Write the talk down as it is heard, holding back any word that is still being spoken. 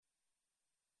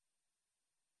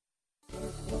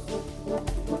Hello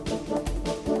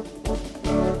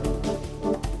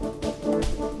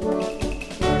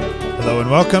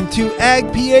and welcome to Ag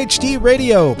PhD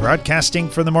Radio, broadcasting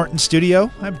from the Morton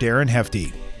Studio. I'm Darren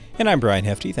Hefty. And I'm Brian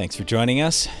Hefty. Thanks for joining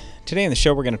us. Today on the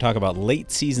show, we're going to talk about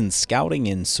late season scouting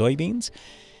in soybeans.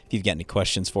 If you've got any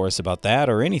questions for us about that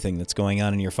or anything that's going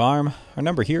on in your farm, our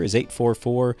number here is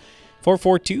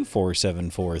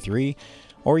 844-442-4743,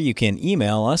 or you can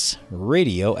email us,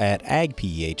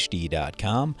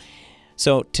 radio@agphd.com.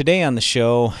 So today on the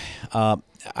show,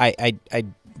 I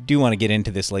do want to get into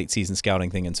this late season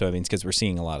scouting thing in soybeans because we're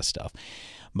seeing a lot of stuff.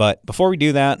 But before we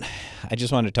do that, I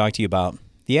just wanted to talk to you about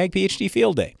the Ag PhD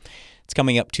Field Day. It's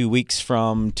coming up 2 weeks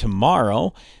from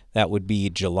tomorrow. That would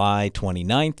be July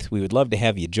 29th. We would love to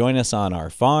have you join us on our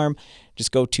farm.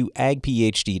 Just go to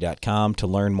agphd.com to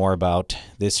learn more about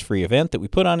this free event that we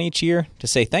put on each year to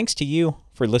say thanks to you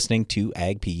for listening to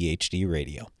Ag PhD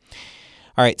Radio.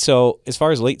 All right, so as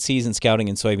far as late season scouting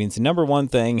in soybeans, the number one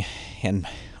thing, and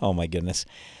oh my goodness,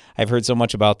 I've heard so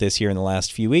much about this here in the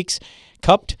last few weeks,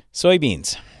 cupped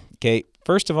soybeans. Okay,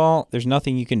 first of all, there's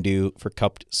nothing you can do for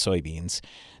cupped soybeans.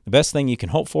 The best thing you can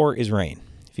hope for is rain.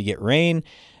 If you get rain,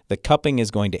 the cupping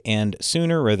is going to end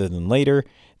sooner rather than later.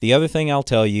 The other thing I'll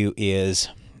tell you is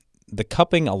the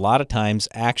cupping a lot of times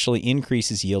actually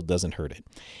increases yield, doesn't hurt it.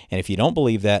 And if you don't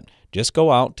believe that, just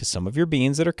go out to some of your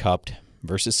beans that are cupped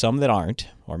versus some that aren't,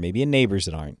 or maybe a neighbor's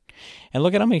that aren't, and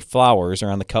look at how many flowers are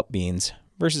on the cupped beans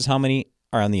versus how many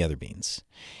are on the other beans.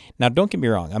 Now, don't get me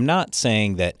wrong. I'm not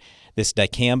saying that this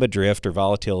dicamba drift or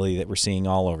volatility that we're seeing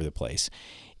all over the place,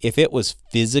 if it was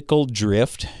physical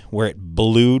drift where it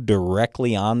blew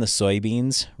directly on the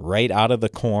soybeans right out of the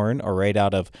corn or right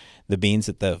out of the beans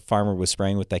that the farmer was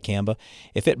spraying with dicamba,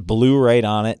 if it blew right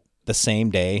on it the same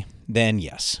day, then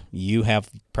yes, you have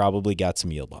probably got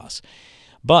some yield loss.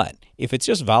 But if it's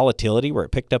just volatility where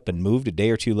it picked up and moved a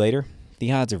day or two later,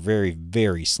 the odds are very,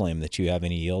 very slim that you have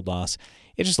any yield loss.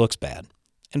 It just looks bad.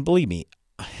 And believe me,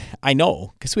 I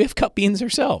know because we have cut beans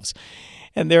ourselves.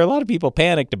 And there are a lot of people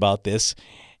panicked about this.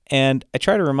 And I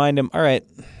try to remind them, all right,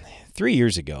 3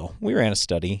 years ago, we ran a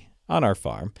study on our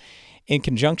farm in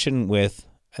conjunction with,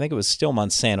 I think it was still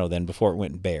Monsanto then before it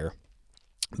went bare.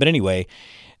 But anyway,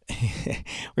 we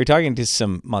were talking to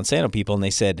some Monsanto people, and they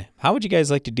said, how would you guys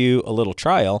like to do a little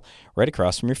trial right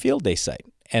across from your field day site?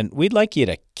 And we'd like you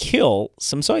to kill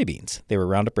some soybeans. They were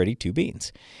Roundup Ready 2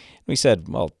 beans. We said,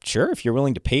 well, sure, if you're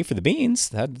willing to pay for the beans,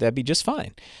 that'd be just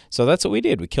fine. So that's what we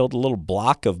did. We killed a little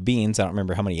block of beans. I don't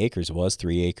remember how many acres it was,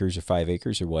 3 acres or 5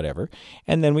 acres or whatever.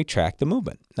 And then we tracked the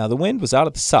movement. Now, the wind was out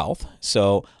of the south,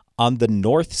 so on the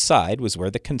north side was where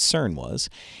the concern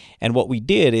was. And what we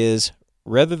did is,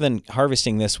 rather than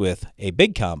harvesting this with a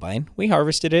big combine, we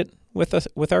harvested it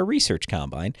with our research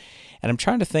combine. And I'm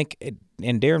trying to think,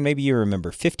 and Darren, maybe you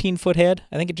remember, 15-foot head?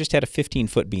 I think it just had a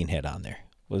 15-foot bean head on there.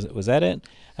 Was that it?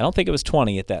 I don't think it was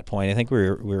 20 at that point. I think we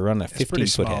were running a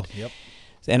 15-foot head. Yep.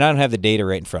 And I don't have the data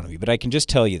right in front of me, but I can just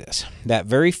tell you this. That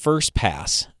very first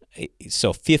pass,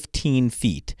 so 15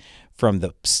 feet from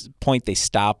the point they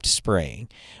stopped spraying,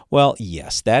 well,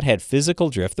 yes, that had physical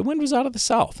drift. The wind was out of the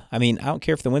south. I mean, I don't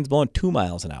care if the wind's blowing 2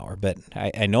 miles an hour, but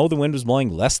I know the wind was blowing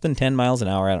less than 10 miles an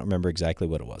hour. I don't remember exactly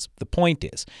what it was. The point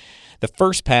is, the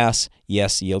first pass,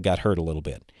 yes, yield got hurt a little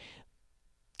bit.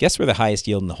 Guess where the highest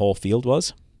yield in the whole field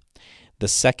was? The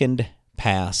second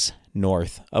pass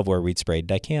north of where we'd sprayed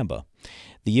dicamba.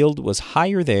 The yield was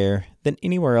higher there than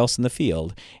anywhere else in the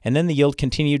field, and then the yield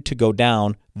continued to go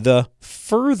down the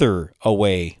further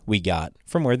away we got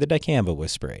from where the dicamba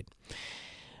was sprayed.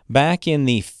 Back in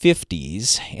the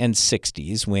 50s and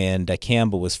 60s, when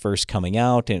dicamba was first coming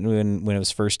out and when it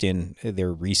was first in,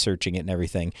 they're researching it and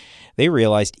everything, they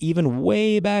realized even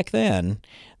way back then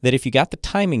that if you got the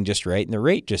timing just right and the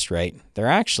rate just right, there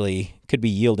actually could be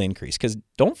yield increase. Because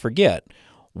don't forget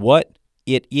what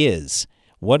it is.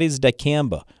 What is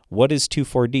dicamba? What is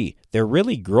 2,4-D? They're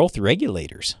really growth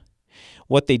regulators.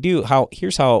 What they do,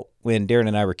 here's how, when Darren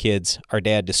and I were kids, our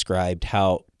dad described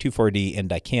how 2,4-D and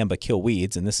dicamba kill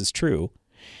weeds, and this is true.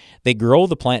 They grow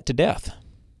the plant to death.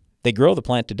 It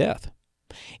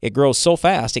grows so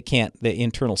fast the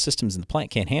internal systems in the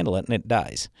plant can't handle it, and it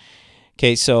dies.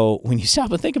 Okay, so when you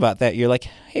stop and think about that, you're like,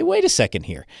 hey, wait a second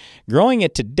here. Growing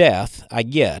it to death, I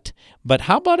get, but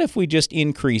how about if we just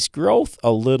increase growth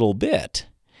a little bit?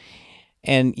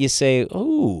 And you say,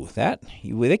 oh,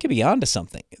 they could be onto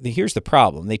something. Here's the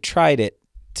problem. They tried it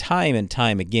time and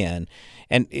time again,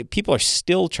 and people are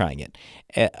still trying it.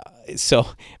 So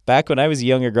back when I was a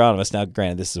young agronomist, now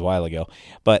granted this is a while ago,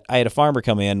 but I had a farmer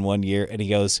come in one year, and he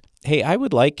goes, hey, I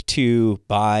would like to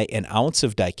buy an ounce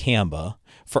of dicamba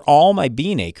for all my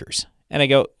bean acres. And I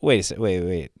go, wait,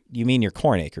 you mean your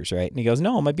corn acres, right? And he goes,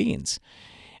 no, my beans.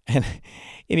 And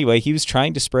anyway, he was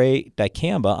trying to spray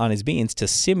dicamba on his beans to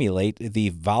simulate the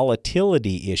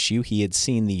volatility issue he had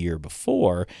seen the year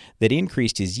before that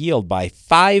increased his yield by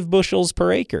 5 bushels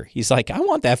per acre. He's like, I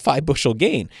want that 5 bushel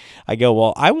gain. I go,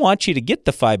 well, I want you to get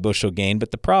the 5 bushel gain, but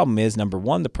the problem is, number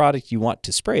one, the product you want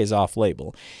to spray is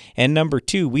off-label. And number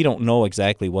two, we don't know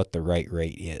exactly what the right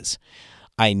rate is.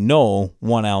 I know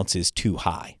 1 ounce is too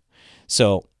high.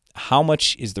 So how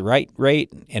much is the right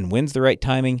rate and when's the right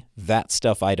timing? That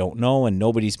stuff I don't know, and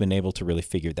nobody's been able to really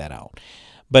figure that out.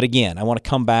 But again, I want to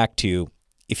come back to,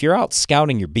 if you're out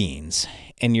scouting your beans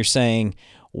and you're saying,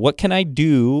 what can I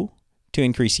do to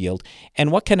increase yield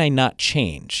and what can I not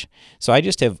change? So I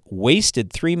just have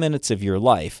wasted 3 minutes of your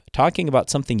life talking about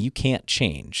something you can't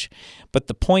change. But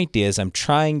the point is, I'm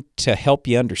trying to help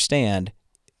you understand,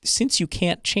 since you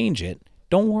can't change it,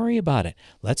 don't worry about it.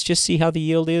 Let's just see how the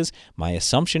yield is. My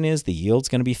assumption is the yield's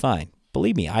going to be fine.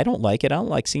 Believe me, I don't like it. I don't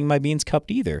like seeing my beans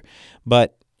cupped either.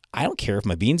 But I don't care if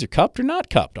my beans are cupped or not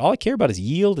cupped. All I care about is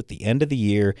yield at the end of the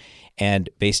year. And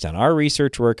based on our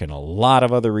research work and a lot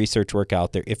of other research work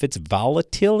out there, if it's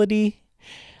volatility,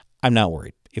 I'm not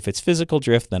worried. If it's physical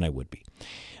drift, then I would be.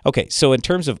 Okay, so in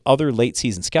terms of other late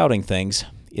season scouting things,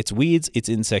 it's weeds, it's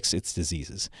insects, it's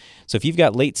diseases. So if you've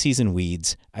got late season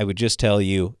weeds, I would just tell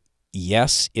you,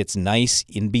 yes, it's nice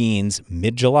in beans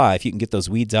mid-July. If you can get those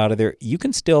weeds out of there, you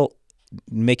can still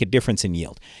make a difference in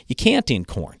yield. You can't in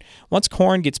corn. Once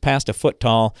corn gets past a foot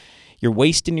tall, you're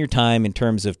wasting your time in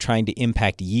terms of trying to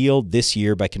impact yield this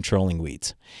year by controlling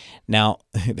weeds. Now,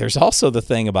 there's also the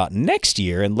thing about next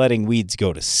year and letting weeds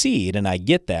go to seed, and I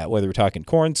get that, whether we're talking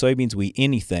corn, soybeans, wheat,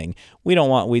 anything. We don't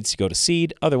want weeds to go to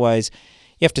seed. Otherwise,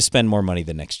 you have to spend more money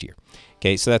the next year.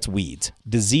 Okay, so that's weeds.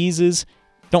 Diseases,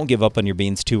 don't give up on your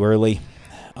beans too early.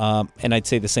 And I'd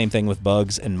say the same thing with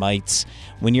bugs and mites.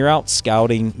 When you're out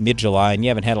scouting mid-July and you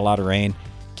haven't had a lot of rain,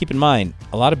 keep in mind,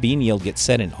 a lot of bean yield gets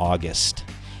set in August.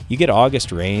 You get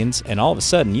August rains, and all of a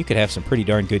sudden you could have some pretty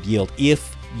darn good yield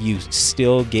if you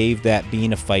still gave that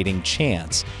bean a fighting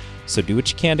chance. So do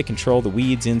what you can to control the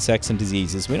weeds, insects, and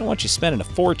diseases. We don't want you spending a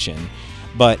fortune,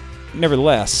 but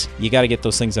nevertheless, you got to get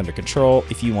those things under control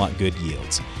if you want good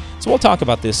yields. So we'll talk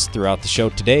about this throughout the show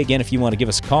today. Again, if you want to give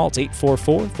us a call, it's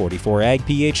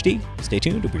 844-44-AG-PHD. Stay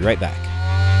tuned. We'll be right back.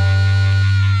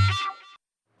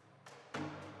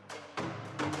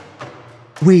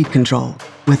 Weed control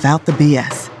without the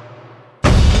BS.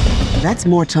 That's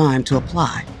more time to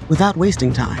apply without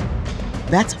wasting time.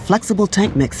 That's flexible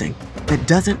tank mixing that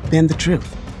doesn't bend the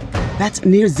truth. That's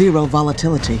near zero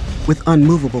volatility with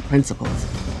unmovable principles.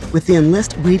 With the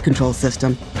Enlist weed control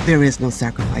system, there is no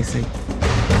sacrificing.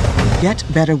 Get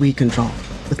better weed control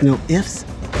with no ifs,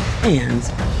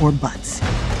 ands, or buts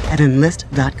at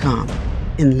Enlist.com.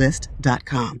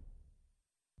 Enlist.com.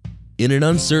 In an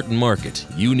uncertain market,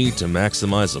 you need to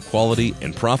maximize the quality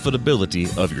and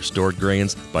profitability of your stored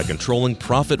grains by controlling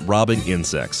profit-robbing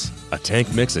insects. A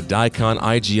tank mix of Dicon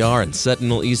IGR and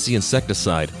Sentinel EC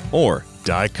insecticide, or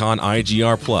Dicon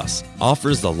IGR Plus,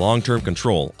 offers the long-term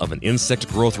control of an insect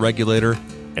growth regulator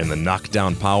and the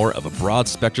knockdown power of a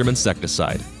broad-spectrum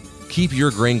insecticide. Keep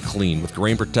your grain clean with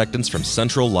grain protectants from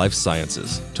Central Life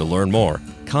Sciences. To learn more,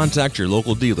 contact your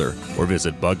local dealer or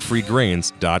visit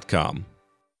bugfreegrains.com.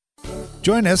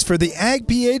 Join us for the Ag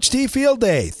PhD Field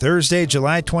Day, Thursday,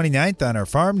 July 29th on our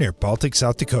farm near Baltic,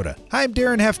 South Dakota. Hi, I'm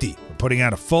Darren Hefty. We're putting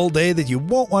on a full day that you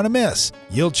won't want to miss.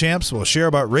 Yield Champs will share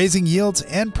about raising yields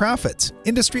and profits.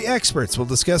 Industry experts will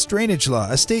discuss drainage law,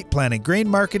 estate planning, grain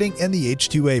marketing, and the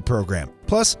H2A program.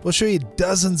 Plus, we'll show you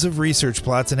dozens of research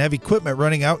plots and have equipment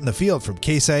running out in the field from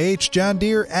Case IH, John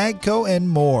Deere, AGCO, and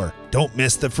more. Don't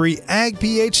miss the free Ag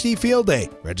PhD Field Day.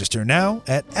 Register now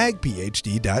at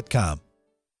agphd.com.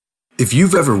 If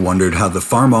you've ever wondered how the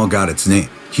Farmall got its name,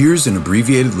 here's an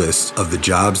abbreviated list of the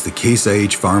jobs the Case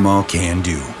IH Farmall can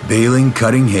do. Baling,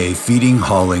 cutting hay, feeding,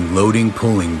 hauling, loading,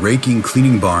 pulling, raking,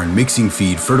 cleaning barn, mixing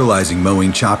feed, fertilizing,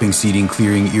 mowing, chopping, seeding,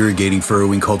 clearing, irrigating,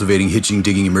 furrowing, cultivating, hitching,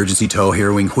 digging, emergency tow,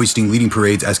 harrowing, hoisting, leading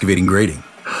parades, excavating, grading.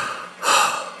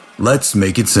 Let's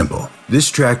make it simple. This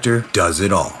tractor does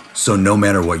it all. So no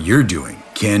matter what you're doing,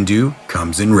 Can Do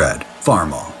comes in red.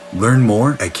 Farmall. Learn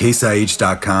more at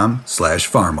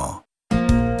caseih.com/farmall.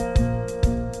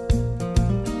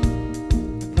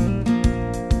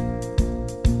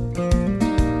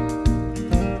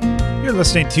 You're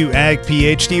listening to Ag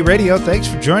PhD Radio. Thanks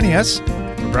for joining us.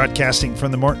 We're broadcasting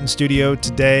from the Morton studio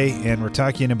today, and we're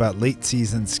talking about late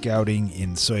season scouting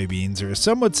in soybeans, or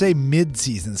some would say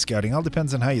mid-season scouting. All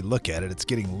depends on how you look at it. It's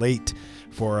getting late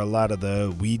for a lot of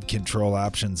the weed control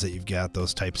options that you've got,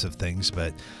 those types of things.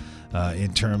 But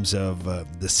in terms of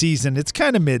the season. It's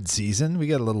kind of mid-season. We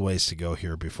got a little ways to go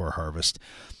here before harvest.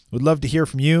 Would love to hear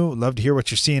from you. Would love to hear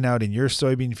what you're seeing out in your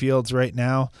soybean fields right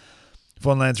now.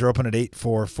 Phone lines are open at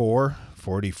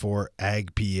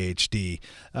 844-44-AG-PHD.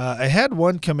 I had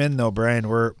one come in, though, Brian.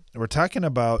 We're talking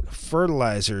about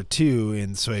fertilizer, too,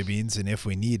 in soybeans and if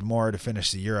we need more to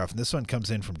finish the year off. And this one comes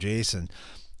in from Jason.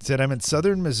 He said, I'm in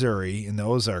southern Missouri in the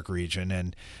Ozark region,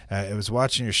 and I was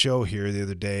watching your show here the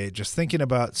other day, just thinking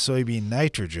about soybean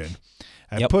nitrogen.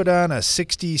 I put on a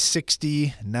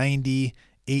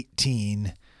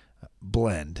 60-60-90-18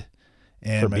 blend.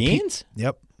 And for beans?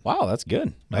 Yep. Wow, that's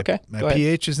good. My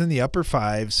pH is in the upper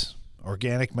 5s.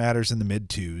 Organic matter's in the mid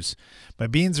 2s. My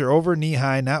beans are over knee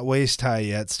high, not waist high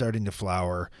yet, starting to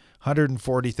flower.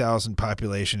 140,000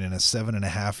 population in a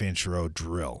 7.5-inch row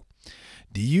drill.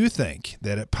 Do you think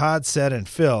that at pod set and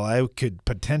fill, I could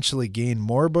potentially gain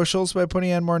more bushels by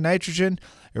putting on more nitrogen,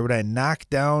 or would I knock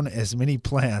down as many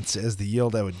plants as the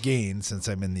yield I would gain since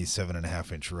I'm in these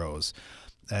 7.5-inch rows?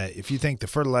 If you think the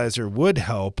fertilizer would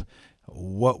help,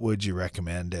 what would you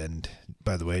recommend? And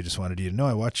by the way, I just wanted you to know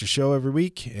I watch your show every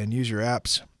week and use your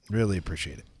apps. Really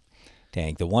appreciate it.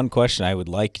 Dang, the one question I would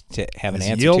like to have an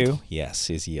answer to, yes,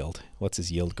 is yield. What's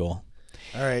his yield goal?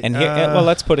 All right. And here, well,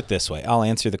 let's put it this way. I'll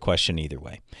answer the question either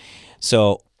way.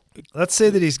 So let's say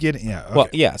that he's getting, okay. Well,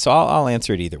 yeah, so I'll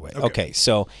answer it either way. Okay,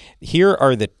 so here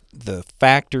are the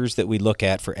factors that we look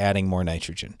at for adding more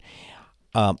nitrogen.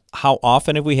 How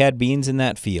often have we had beans in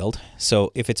that field?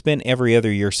 So if it's been every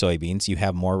other year soybeans, you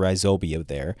have more rhizobia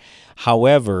there.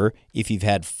 However, if you've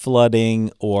had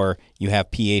flooding or you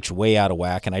have pH way out of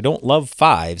whack, and I don't love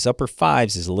 5s, upper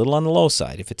 5s is a little on the low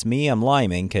side. If it's me, I'm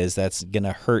liming because that's going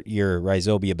to hurt your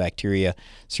rhizobia bacteria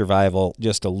survival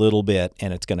just a little bit,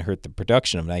 and it's going to hurt the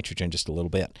production of nitrogen just a little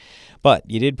bit. But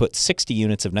you did put 60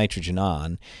 units of nitrogen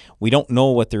on. We don't know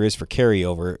what there is for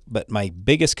carryover, but my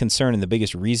biggest concern and the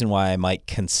biggest reason why I might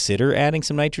consider adding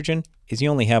some nitrogen is you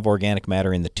only have organic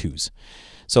matter in the 2s.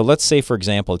 So let's say, for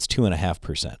example, it's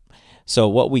 2.5%. So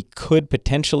what we could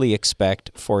potentially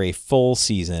expect for a full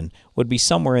season would be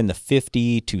somewhere in the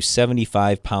 50 to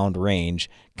 75 pound range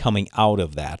coming out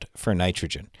of that for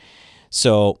nitrogen.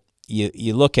 So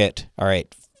you look at, all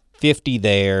right, 50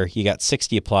 there, you got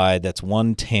 60 applied, that's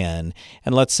 110,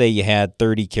 and let's say you had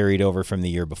 30 carried over from the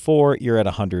year before, you're at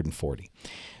 140.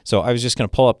 So I was just going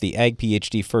to pull up the Ag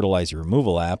PhD fertilizer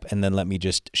removal app, and then let me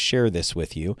just share this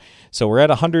with you. So we're at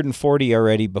 140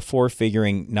 already before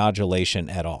figuring nodulation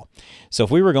at all. So if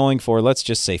we were going for, let's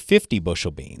just say 50 bushel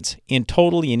beans, in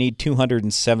total you need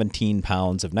 217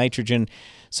 pounds of nitrogen,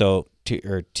 so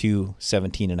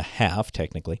 217 and a half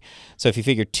technically. So if you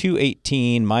figure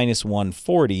 218 minus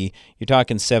 140, you're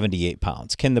talking 78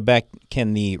 pounds. Can the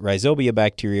rhizobia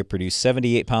bacteria produce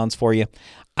 78 pounds for you?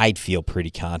 I'd feel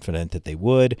pretty confident that they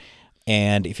would.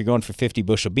 And if you're going for 50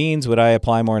 bushel beans, would I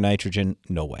apply more nitrogen?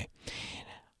 No way.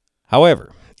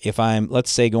 However, if I'm,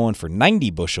 let's say, going for 90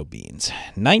 bushel beans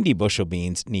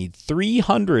need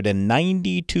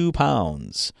 392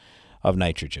 pounds of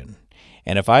nitrogen.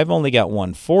 And if I've only got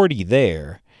 140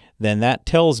 there, then that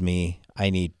tells me I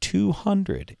need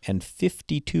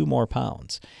 252 more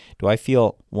pounds. Do I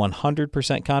feel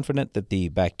 100% confident that the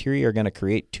bacteria are going to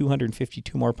create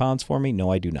 252 more pounds for me?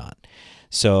 No, I do not.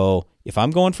 So if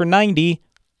I'm going for 90,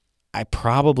 I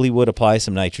probably would apply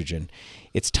some nitrogen.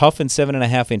 It's tough in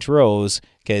 7.5-inch rows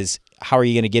because how are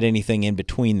you going to get anything in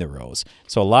between the rows?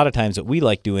 So a lot of times what we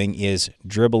like doing is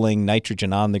dribbling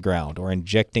nitrogen on the ground or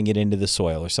injecting it into the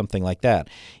soil or something like that.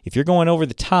 If you're going over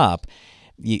the top,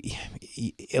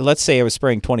 let's say I was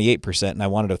spraying 28% and I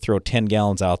wanted to throw 10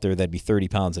 gallons out there, that'd be 30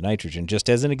 pounds of nitrogen, just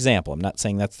as an example. I'm not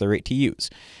saying that's the rate to use,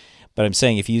 but I'm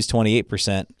saying if you use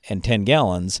 28% and 10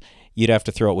 gallons, you'd have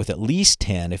to throw it with at least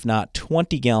 10, if not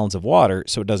 20 gallons of water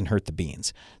so it doesn't hurt the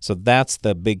beans. So that's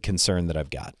the big concern that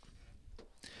I've got.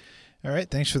 All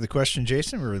right. Thanks for the question,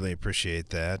 Jason. We really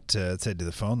appreciate that. Let's head to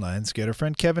the phone lines. Get our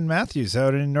friend Kevin Matthews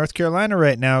out in North Carolina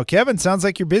right now. Kevin, sounds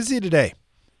like you're busy today.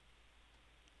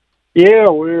 Yeah,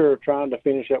 we're trying to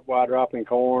finish up wide dropping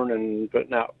corn and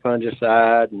putting out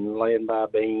fungicide and laying by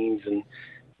beans and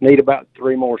need about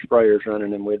 3 more sprayers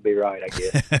running and we'd be right, I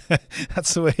guess.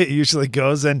 That's the way it usually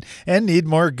goes, and need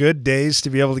more good days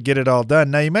to be able to get it all done.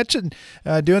 Now, you mentioned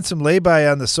doing some lay-by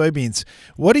on the soybeans.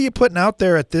 What are you putting out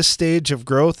there at this stage of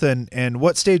growth, and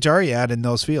what stage are you at in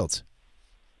those fields?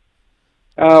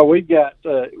 We've got,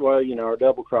 our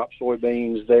double crop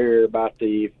soybeans, they're about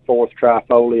the 4th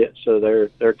trifoliate, so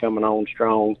they're coming on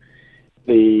strong.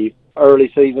 The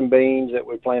early season beans that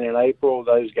we plant in April,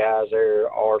 those guys are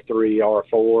R3,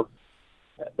 R4.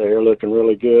 They're looking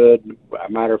really good. As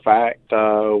a matter of fact,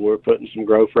 we're putting some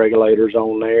growth regulators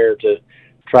on there to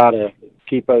try to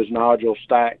keep those nodules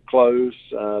stacked close,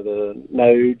 the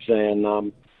nodes,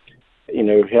 and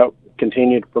help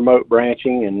continue to promote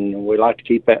branching. And we like to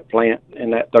keep that plant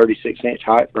in that 36-inch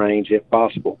height range if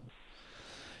possible.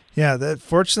 Yeah, that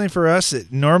fortunately for us,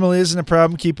 it normally isn't a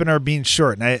problem keeping our beans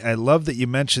short. And I love that you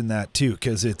mentioned that too,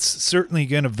 because it's certainly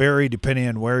going to vary depending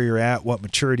on where you're at, what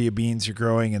maturity of beans you're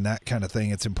growing, and that kind of thing.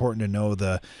 It's important to know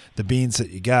the beans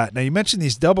that you got. Now, you mentioned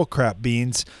these double crop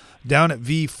beans down at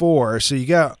V4, so you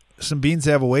got some beans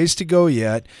that have a ways to go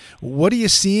yet. What are you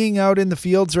seeing out in the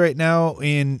fields right now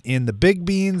in the big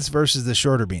beans versus the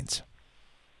shorter beans?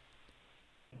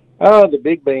 The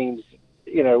big beans,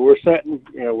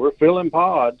 we're filling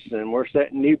pods and we're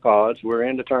setting new pods. We're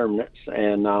indeterminates,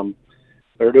 and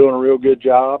they're doing a real good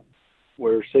job.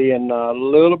 We're seeing a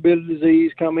little bit of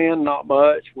disease come in, not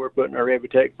much. We're putting our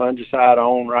Revitec fungicide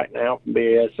on right now from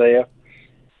BASF,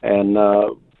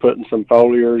 and putting some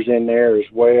foliars in there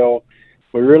as well.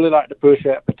 We really like to push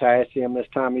that potassium this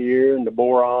time of year and the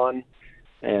boron,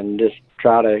 and just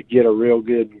try to get a real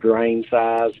good grain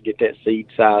size, get that seed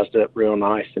sized up real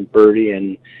nice and pretty.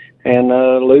 And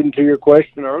alluding to your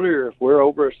question earlier, if we're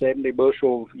over a 70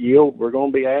 bushel yield, we're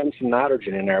going to be adding some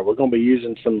nitrogen in there. We're going to be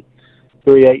using some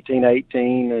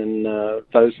 3-18-18 and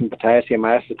throw some potassium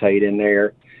acetate in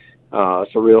there.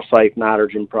 It's a real safe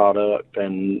nitrogen product,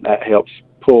 and that helps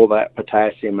pull that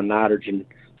potassium and nitrogen,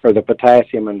 or the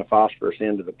potassium and the phosphorus,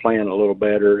 into the plant a little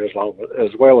better, as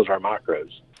well as our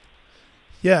microbes.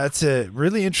 Yeah, it's a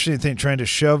really interesting thing, trying to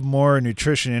shove more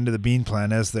nutrition into the bean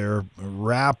plant as they're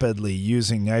rapidly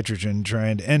using nitrogen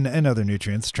and other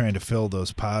nutrients, trying to fill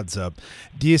those pods up.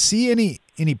 Do you see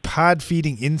any pod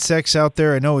feeding insects out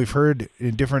there? I know we've heard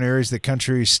in different areas of the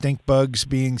country stink bugs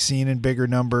being seen in bigger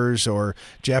numbers, or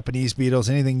Japanese beetles.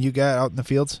 Anything you got out in the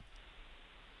fields?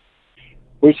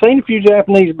 We've seen a few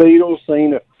Japanese beetles,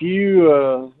 seen a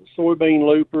few soybean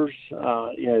loopers.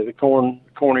 The corn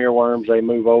earworms, they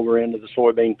move over into the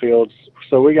soybean fields.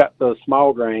 So we got the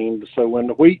small grain. So when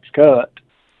the wheat's cut,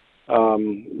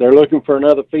 they're looking for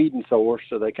another feeding source.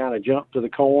 So they kind of jump to the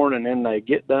corn, and then they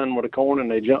get done with the corn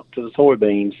and they jump to the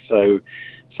soybeans. So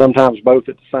sometimes both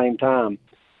at the same time.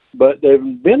 But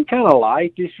they've been kind of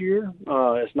light this year.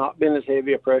 It's not been as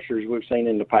heavy a pressure as we've seen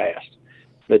in the past.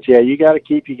 But yeah, you got to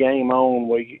keep your game on.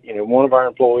 One of our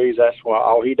employees, that's why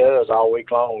all he does all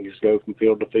week long is go from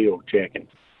field to field checking.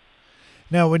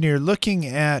 Now, when you're looking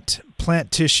at plant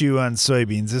tissue on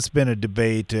soybeans, it's been a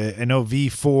debate. I know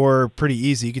V4, pretty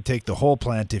easy. You could take the whole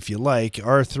plant if you like.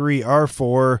 R3,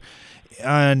 R4,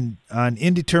 on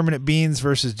indeterminate beans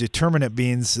versus determinate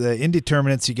beans. The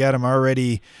indeterminates, you got them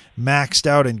already maxed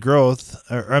out in growth.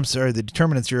 The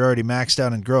determinates, you're already maxed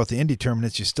out in growth. The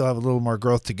indeterminates, you still have a little more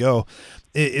growth to go.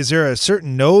 Is there a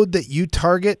certain node that you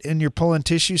target and you're pulling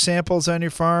tissue samples on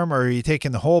your farm, or are you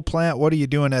taking the whole plant? What are you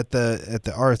doing at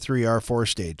the R3, R4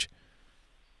 stage?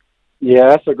 Yeah,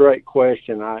 that's a great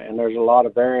question. And there's a lot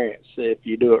of variance. If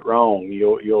you do it wrong,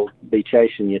 you'll be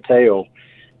chasing your tail.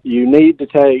 You need to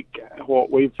take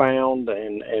what we've found,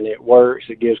 and it works,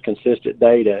 it gives consistent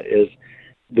data, is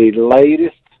the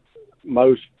latest,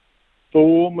 most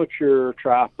full mature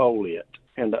trifoliate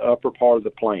in the upper part of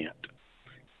the plant.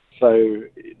 So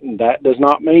that does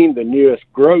not mean the newest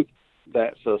growth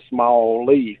that's a small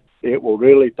leaf. It will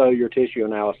really throw your tissue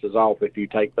analysis off if you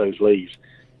take those leaves.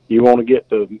 You want to get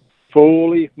the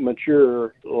fully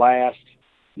mature last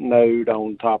node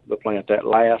on top of the plant, that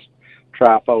last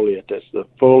trifoliate, that's the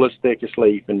fullest, thickest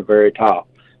leaf in the very top.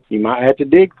 You might have to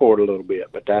dig for it a little bit,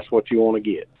 but that's what you want to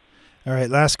get. All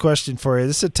right, last question for you.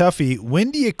 This is a toughie.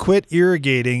 When do you quit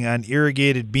irrigating on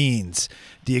irrigated beans?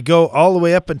 Do you go all the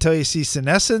way up until you see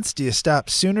senescence? Do you stop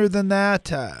sooner than that?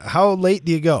 How late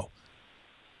do you go?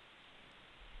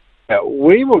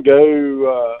 We will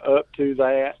go up to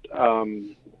that.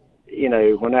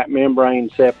 When that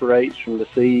membrane separates from the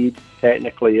seed,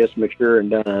 technically it's mature and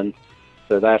done.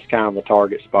 So that's kind of a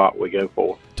target spot we go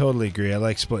for. Totally agree. I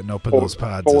like splitting open those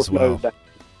pods as well.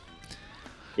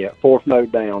 Fourth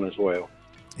node down as well.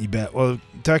 You bet. Well,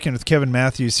 talking with Kevin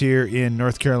Matthews here in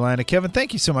North Carolina. Kevin,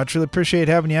 thank you so much. Really appreciate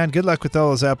having you on. Good luck with all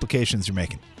those applications you're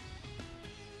making.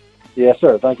 Yes,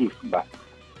 sir. Thank you. Bye.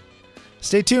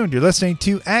 Stay tuned. You're listening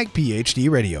to Ag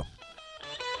PhD Radio.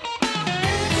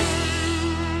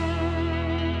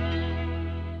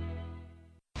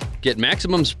 Get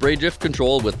maximum spray drift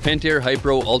control with Pentair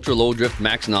Hypro Ultra Low Drift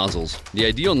Max nozzles, the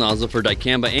ideal nozzle for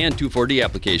dicamba and 2,4-D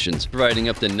applications, providing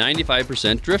up to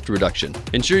 95% drift reduction.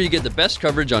 Ensure you get the best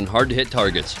coverage on hard-to-hit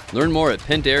targets. Learn more at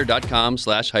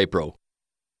pentair.com/hypro.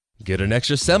 Get an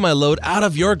extra semi-load out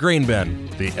of your grain bin.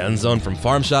 The End Zone from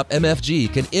Farm Shop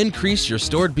MFG can increase your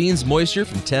stored beans moisture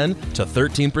from 10 to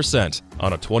 13%.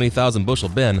 On a 20,000 bushel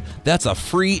bin, that's a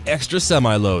free extra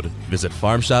semi-load. Visit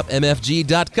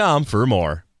farmshopmfg.com for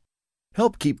more.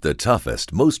 Help keep the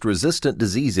toughest, most resistant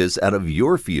diseases out of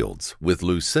your fields with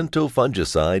Lucento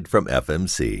fungicide from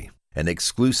FMC. An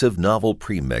exclusive novel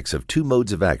premix of 2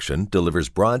 modes of action delivers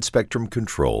broad-spectrum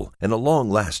control and a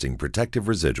long-lasting protective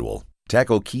residual.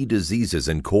 Tackle key diseases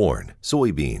in corn,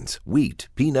 soybeans, wheat,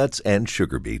 peanuts, and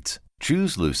sugar beets.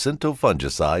 Choose Lucento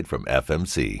fungicide from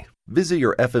FMC. Visit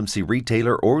your FMC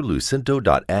retailer or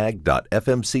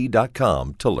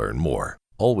lucento.ag.fmc.com to learn more.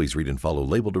 Always read and follow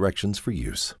label directions for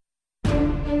use.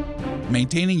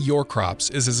 Maintaining your crops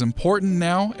is as important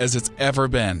now as it's ever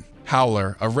been.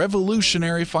 Howler, a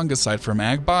revolutionary fungicide from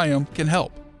AgBiome, can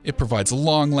help. It provides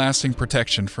long-lasting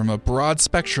protection from a broad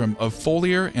spectrum of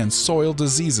foliar and soil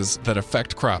diseases that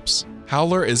affect crops.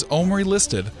 Howler is OMRI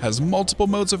listed, has multiple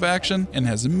modes of action, and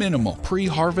has minimal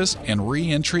pre-harvest and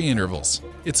re-entry intervals.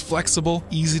 It's flexible,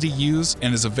 easy to use,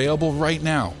 and is available right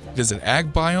now. Visit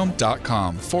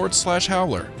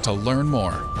agbiome.com/howler to learn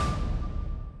more.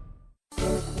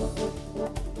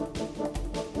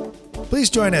 Please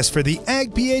join us for the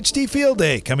Ag PhD Field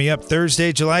Day coming up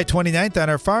Thursday, July 29th on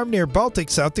our farm near Baltic,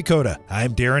 South Dakota.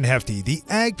 I'm Darren Hefty. The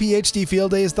Ag PhD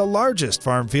Field Day is the largest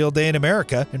farm field day in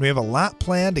America, and we have a lot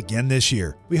planned again this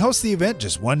year. We host the event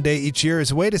just one day each year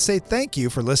as a way to say thank you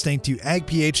for listening to Ag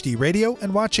PhD Radio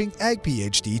and watching Ag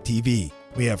PhD TV.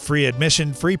 We have free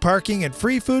admission, free parking, and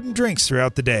free food and drinks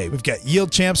throughout the day. We've got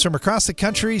yield champs from across the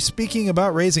country speaking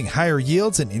about raising higher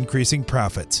yields and increasing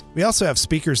profits. We also have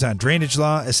speakers on drainage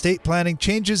law, estate planning,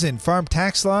 changes in farm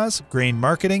tax laws, grain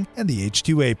marketing, and the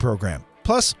H-2A program.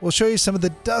 Plus, we'll show you some of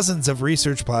the dozens of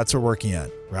research plots we're working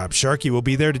on. Rob Sharkey will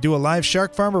be there to do a live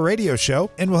Shark Farmer radio show,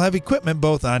 and we'll have equipment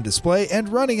both on display and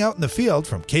running out in the field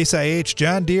from Case IH,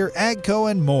 John Deere,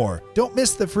 AGCO, and more. Don't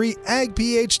miss the free Ag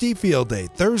PhD Field Day,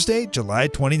 Thursday, July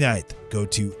 29th. Go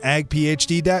to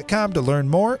agphd.com to learn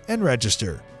more and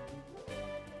register.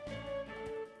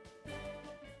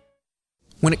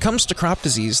 When it comes to crop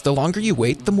disease, the longer you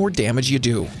wait, the more damage you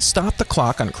do. Stop the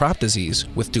clock on crop disease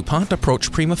with DuPont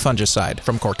Approach Prima fungicide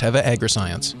from Corteva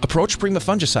Agriscience. Approach Prima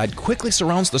fungicide quickly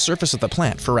surrounds the surface of the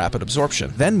plant for rapid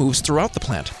absorption, then moves throughout the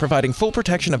plant, providing full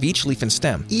protection of each leaf and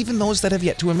stem, even those that have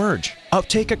yet to emerge.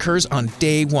 Uptake occurs on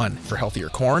day 1 for healthier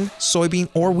corn, soybean,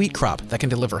 or wheat crop that can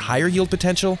deliver higher yield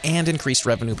potential and increased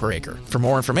revenue per acre. For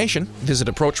more information, visit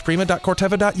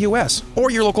approachprima.corteva.us or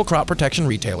your local crop protection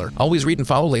retailer. Always read and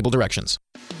follow label directions.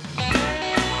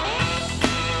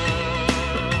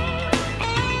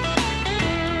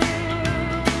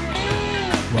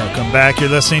 Welcome back. You're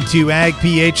listening to Ag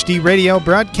PhD Radio,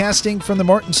 broadcasting from the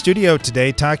Morton studio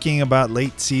today, talking about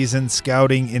late season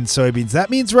scouting in soybeans. That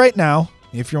means right now.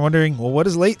 If you're wondering, well, what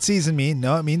does late season mean?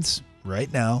 No, it means right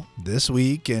now, this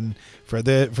week, and for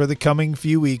the coming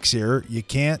few weeks here. You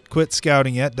can't quit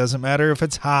scouting yet. Doesn't matter if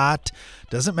it's hot.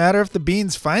 Doesn't matter if the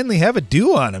beans finally have a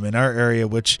dew on them in our area,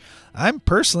 which I'm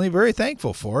personally very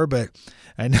thankful for, but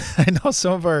I know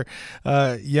some of our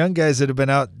young guys that have been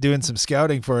out doing some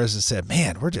scouting for us have said,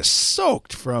 man, we're just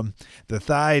soaked from the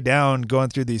thigh down going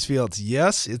through these fields.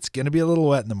 Yes, it's going to be a little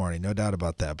wet in the morning, no doubt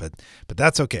about that, but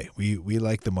that's okay. We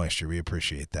like the moisture. We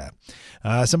appreciate that.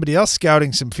 Somebody else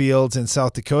scouting some fields in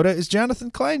South Dakota is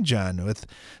Jonathan Kleinjohn with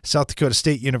South Dakota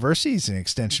State University. He's an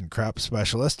extension crop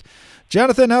specialist.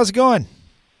 Jonathan, how's it going?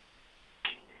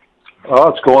 Oh,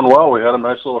 it's going well. We had a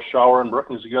nice little shower in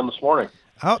Brookings again this morning.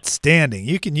 Outstanding.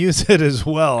 You can use it as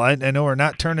well. I know we're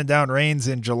not turning down rains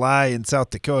in July in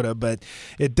South Dakota, but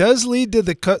it does lead to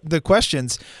the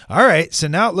questions. All right, so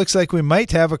now it looks like we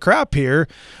might have a crop here.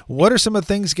 What are some of the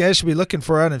things guys should be looking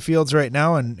for out in fields right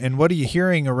now, and what are you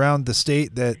hearing around the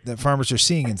state that farmers are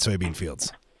seeing in soybean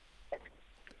fields?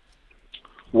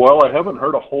 Well, I haven't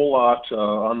heard a whole lot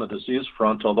on the disease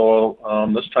front, although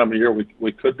this time of year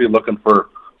we could be looking for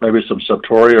maybe some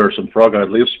septoria or some frog-eyed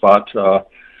leaf spot.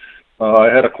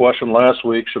 I had a question last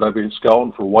week, should I be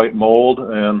scouting for white mold?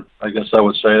 And I guess I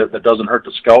would say it doesn't hurt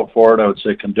to scout for it. I would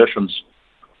say conditions,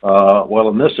 well,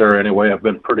 in this area anyway, have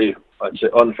been pretty, I'd say,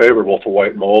 unfavorable to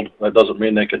white mold. That doesn't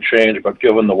mean they can change, but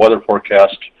given the weather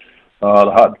forecast,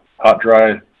 the hot,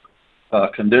 dry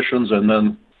conditions, and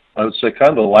then I would say kind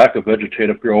of the lack of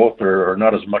vegetative growth or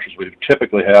not as much as we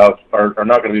typically have are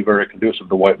not going to be very conducive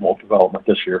to white mold development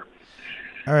this year.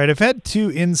 All right, I've had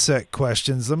 2 insect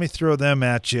questions. Let me throw them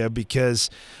at you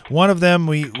because one of them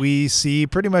we see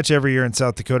pretty much every year in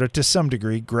South Dakota to some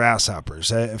degree,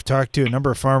 grasshoppers. I've talked to a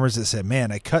number of farmers that said,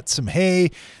 man, I cut some hay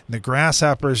and the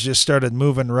grasshoppers just started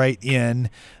moving right in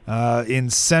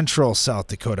central South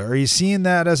Dakota. Are you seeing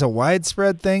that as a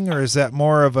widespread thing, or is that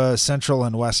more of a central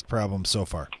and west problem so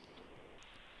far?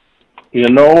 You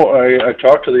know, I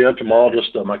talked to the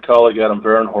entomologist, my colleague Adam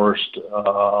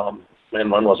Varenhorst, and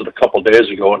when was it, a couple days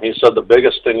ago, and he said the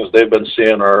biggest things they've been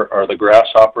seeing are the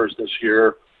grasshoppers this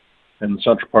year in the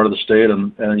central part of the state,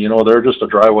 and you know, they're just a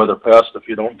dry weather pest. If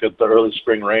you don't get the early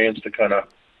spring rains to kind of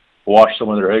wash some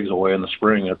of their eggs away in the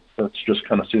spring, that's just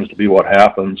kind of seems to be what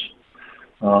happens.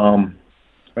 And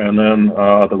then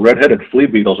the red-headed flea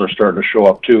beetles are starting to show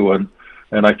up too,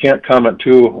 and I can't comment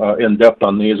too in depth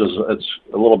on these, as it's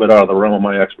a little bit out of the realm of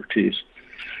my expertise.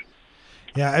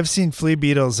 Yeah, I've seen flea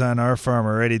beetles on our farm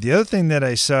already. The other thing that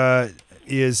I saw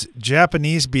is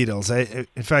Japanese beetles. In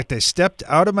fact, I stepped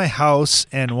out of my house,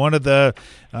 and one of the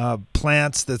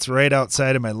plants that's right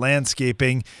outside of my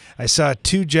landscaping, I saw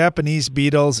 2 Japanese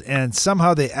beetles, and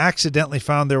somehow they accidentally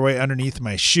found their way underneath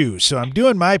my shoe. So I'm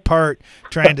doing my part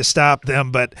trying to stop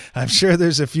them, but I'm sure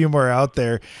there's a few more out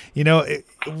there. You know,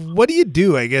 what do you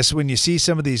do, I guess, when you see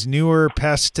some of these newer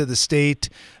pests to the state?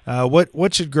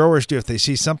 What should growers do if they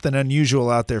see something unusual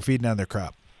out there feeding on their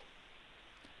crop?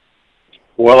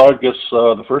 Well, I guess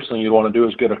the first thing you want to do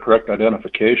is get a correct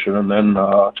identification, and then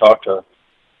talk to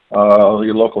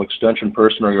your local extension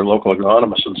person or your local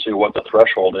agronomist and see what the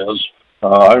threshold is.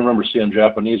 I remember seeing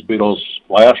Japanese beetles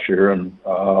last year, and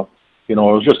you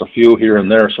know, it was just a few here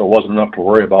and there, so it wasn't enough to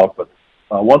worry about. But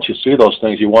once you see those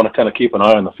things, you want to kind of keep an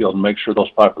eye on the field and make sure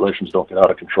those populations don't get out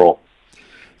of control.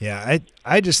 Yeah,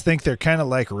 I just think they're kind of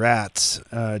like rats,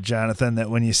 Jonathan, that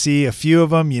when you see a few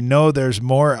of them, you know there's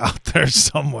more out there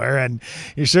somewhere. And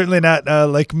you're certainly not,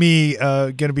 like me,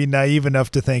 going to be naive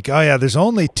enough to think, oh, yeah, there's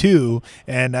only 2,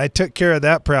 and I took care of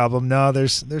that problem. No,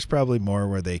 there's probably more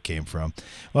where they came from.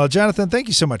 Well, Jonathan, thank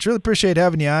you so much. Really appreciate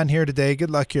having you on here today. Good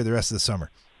luck here the rest of the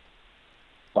summer.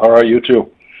 All right, you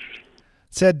too.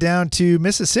 Let's head down to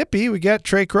Mississippi. We got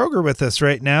Trey Kroger with us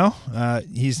right now.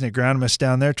 He's an agronomist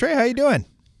down there. Trey, how you doing?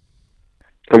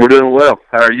 We're doing well.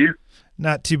 How are you?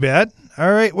 Not too bad.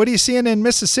 All right. What are you seeing in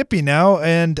Mississippi now?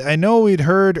 And I know we'd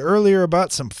heard earlier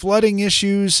about some flooding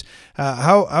issues.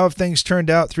 How have things turned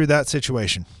out through that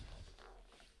situation?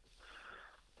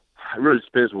 It really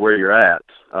depends where you're at.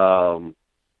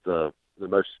 The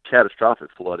most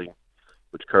catastrophic flooding,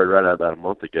 which occurred right about a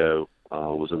month ago,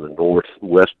 was in the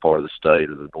northwest part of the state,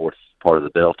 or the north part of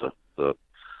the Delta, the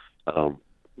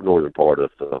northern part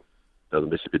of the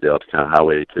Mississippi Delta. Kind of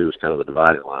Highway 82 is kind of the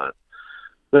dividing line.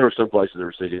 There were some places that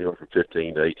received anywhere from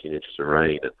 15 to 18 inches of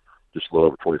rain in just a little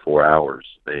over 24 hours.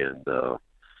 And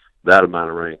that amount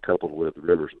of rain, coupled with the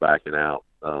rivers backing out,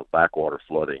 backwater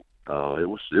flooding, it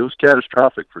was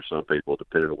catastrophic for some people,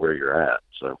 depending on where you're at.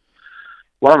 So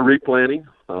a lot of replanting.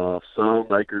 Some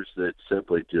acres that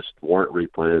simply just weren't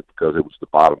replanted because it was the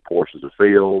bottom portions of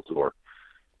fields, or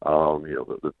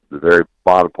the very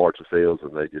bottom parts of fields,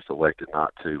 and they just elected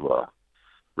not to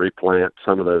replant.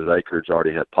 Some of those acres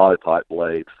already had polypipe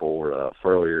laid for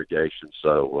furrow irrigation,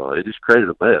 so it just created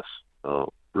a mess,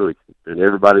 really, and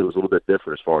everybody was a little bit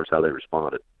different as far as how they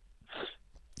responded.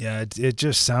 Yeah, it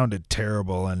just sounded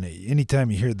terrible, and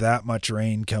anytime you hear that much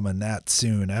rain coming that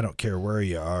soon, I don't care where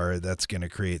you are, that's going to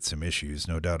create some issues,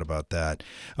 no doubt about that.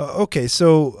 Okay,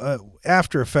 so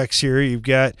after effects here, you've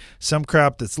got some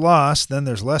crop that's lost, then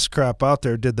there's less crop out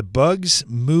there. Did the bugs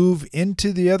move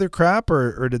into the other crop,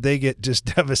 or did they get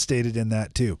just devastated in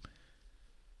that too?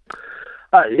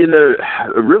 I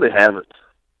really haven't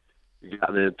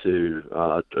gotten into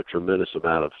a tremendous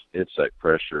amount of insect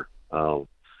pressure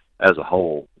as a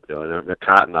whole. And the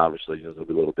cotton obviously is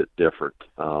a little bit different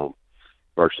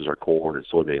versus our corn and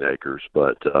soybean acres,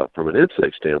 but from an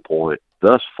insect standpoint,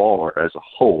 thus far as a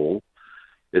whole,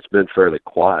 it's been fairly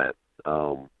quiet.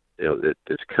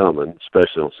 It's coming,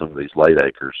 especially on some of these late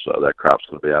acres, so that crop's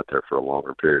going to be out there for a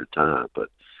longer period of time. But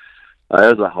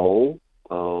as a whole,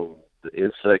 the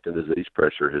insect and disease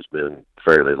pressure has been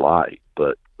fairly light,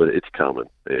 but it's coming.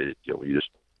 You just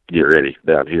get ready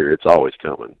down here; it's always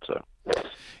coming. So.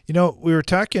 We were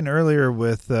talking earlier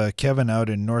with Kevin out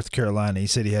in North Carolina. He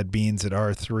said he had beans at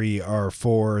R3,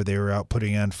 R4. They were out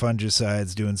putting on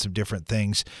fungicides, doing some different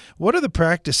things. What are the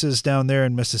practices down there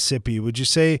in Mississippi? Would you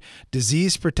say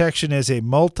disease protection is a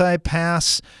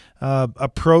multi-pass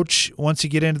approach once you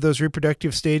get into those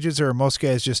reproductive stages, or are most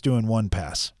guys just doing one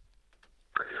pass?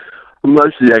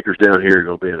 Most of the acres down here are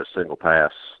going to be in a single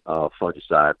pass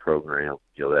fungicide program,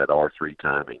 that R3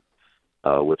 timing,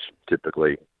 which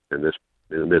typically in this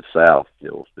in the Mid-South,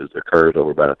 it occurs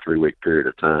over about a 3-week period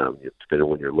of time, depending on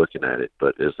when you're looking at it.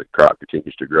 But as the crop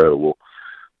continues to grow,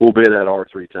 we'll be in that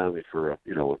R3 timing for a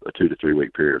 2 to 3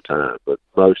 week period of time. But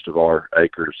most of our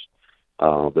acres that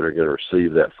are going to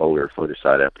receive that foliar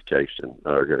fungicide application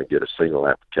are going to get a single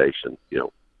application,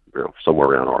 somewhere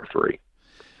around R3.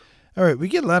 All right, we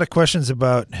get a lot of questions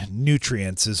about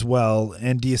nutrients as well.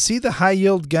 And do you see the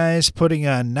high-yield guys putting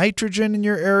on nitrogen in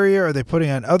your area? Are they putting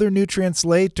on other nutrients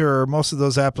late, or are most of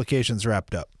those applications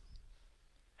wrapped up?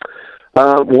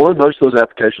 One, most of those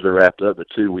applications are wrapped up, but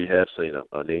two, we have seen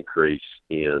an increase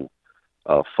in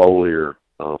foliar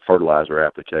fertilizer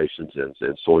applications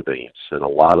in soybeans. And a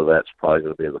lot of that's probably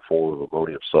going to be in the form of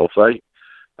ammonium sulfate.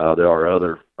 There are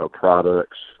other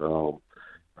products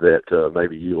that may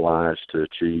be utilized to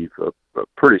achieve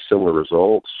pretty similar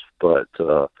results, but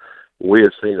we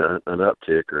have seen an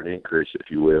uptick or an increase, if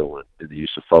you will, in the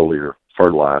use of foliar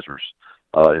fertilizers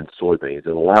in soybeans.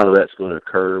 And a lot of that's going to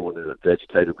occur when in a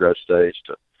vegetative growth stage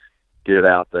to get it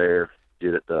out there,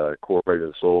 get it incorporated in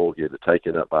the soil, get it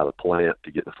taken up by the plant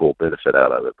to get the full benefit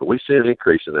out of it. But we see an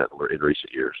increase in that in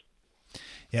recent years.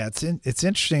 Yeah, it's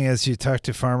interesting as you talk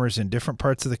to farmers in different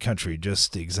parts of the country,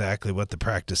 just exactly what the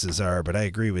practices are. But I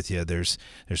agree with you. There's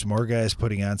more guys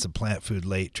putting on some plant food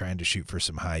late, trying to shoot for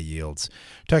some high yields.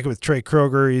 Talking with Trey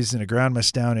Kroger. He's an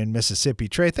agronomist down in Mississippi.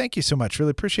 Trey, thank you so much.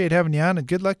 Really appreciate having you on, and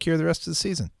good luck here the rest of the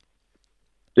season.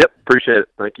 Yep, appreciate it.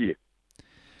 Thank you.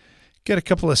 Got a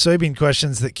couple of soybean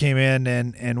questions that came in,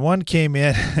 and one came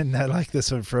in, and I like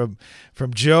this one from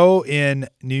Joe in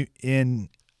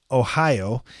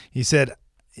Ohio. He said,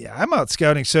 "Yeah, I'm out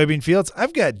scouting soybean fields.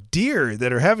 I've got deer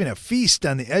that are having a feast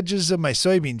on the edges of my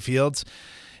soybean fields.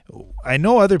 I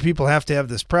know other people have to have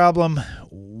this problem.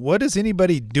 What is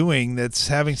anybody doing that's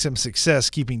having some success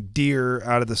keeping deer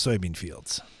out of the soybean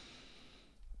fields?"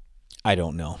 I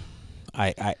don't know.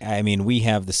 I mean, we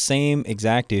have the same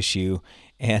exact issue,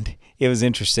 and it was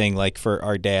interesting, like for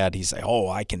our dad, he's like, "Oh,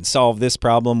 I can solve this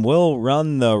problem. We'll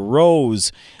run the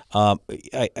rows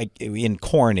in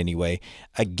corn anyway,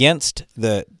 against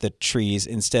the trees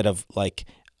instead of like,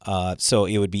 so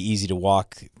it would be easy to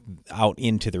walk out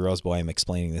into the rows." Boy, I'm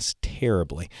explaining this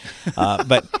terribly.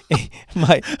 But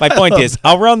my point is,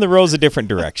 I'll run the rows a different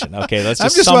direction. Okay, let's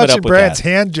just sum it up with that. I'm just watching Brad's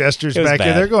hand gestures back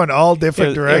here. They're going all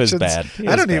different directions. It was bad.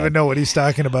 I don't even know what he's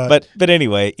talking about. But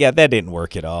anyway, yeah, that didn't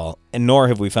work at all. And nor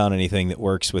have we found anything that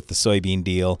works with the soybean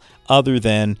deal other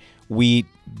than we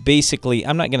basically,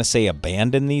 I'm not going to say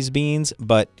abandon these beans,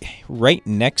 but right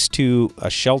next to a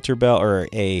shelter belt or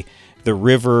the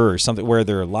river or something where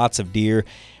there are lots of deer,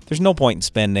 there's no point in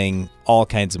spending all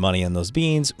kinds of money on those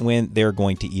beans when they're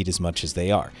going to eat as much as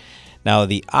they are. Now,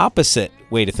 the opposite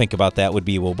way to think about that would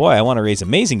be, well, boy, I want to raise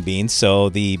amazing beans so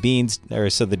the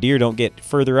deer don't get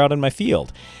further out in my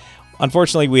field.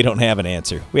 Unfortunately, we don't have an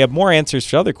answer. We have more answers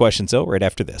for other questions, though, right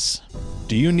after this.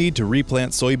 Do you need to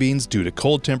replant soybeans due to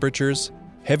cold temperatures,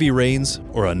 heavy rains,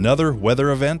 or another weather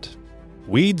event?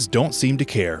 Weeds don't seem to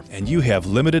care, and you have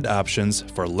limited options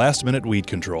for last-minute weed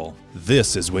control.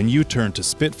 This is when you turn to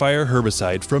Spitfire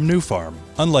herbicide from New Farm.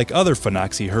 Unlike other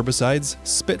Phenoxy herbicides,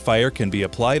 Spitfire can be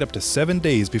applied up to 7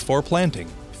 days before planting.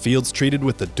 Fields treated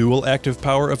with the dual active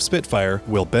power of Spitfire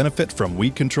will benefit from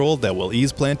weed control that will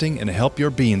ease planting and help your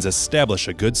beans establish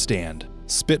a good stand.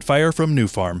 Spitfire from New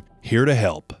Farm, here to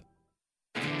help.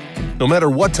 No matter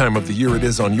what time of the year it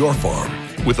is on your farm,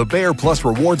 with a Bayer Plus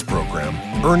Rewards program,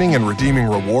 earning and redeeming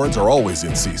rewards are always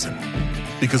in season.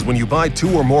 Because when you buy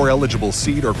 2 or more eligible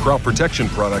seed or crop protection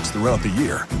products throughout the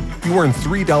year, you earn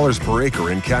 $3 per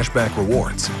acre in cashback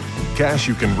rewards. Cash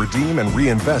you can redeem and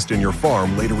reinvest in your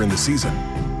farm later in the season.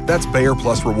 That's Bayer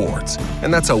Plus Rewards,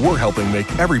 and that's how we're helping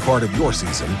make every part of your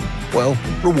season, well,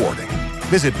 rewarding.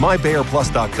 Visit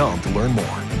mybayerplus.com to learn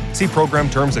more. See program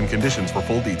terms and conditions for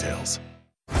full details.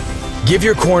 Give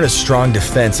your corn a strong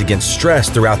defense against stress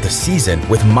throughout the season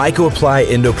with MycoApply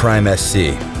Endoprime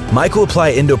SC.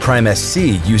 MycoApply Endoprime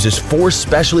SC uses 4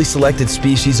 specially selected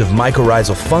species of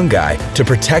mycorrhizal fungi to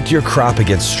protect your crop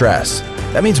against stress.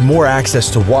 That means more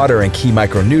access to water and key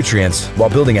micronutrients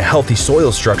while building a healthy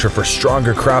soil structure for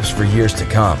stronger crops for years to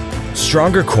come.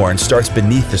 Stronger corn starts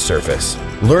beneath the surface.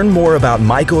 Learn more about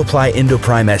MycoApply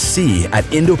Endoprime SC at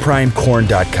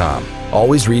endoprimecorn.com.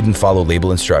 Always read and follow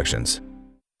label instructions.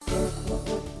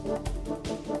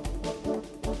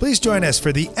 Please join us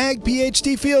for the Ag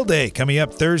PhD Field Day coming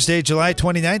up Thursday, July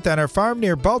 29th on our farm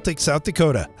near Baltic, South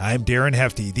Dakota. I'm Darren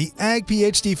Hefty. The Ag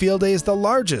PhD Field Day is the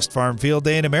largest farm field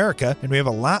day in America, and we have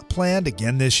a lot planned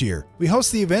again this year. We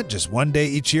host the event just one day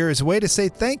each year as a way to say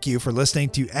thank you for listening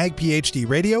to Ag PhD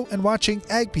Radio and watching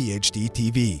Ag PhD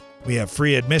TV. We have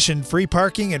free admission, free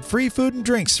parking, and free food and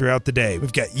drinks throughout the day.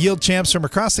 We've got yield champs from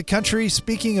across the country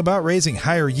speaking about raising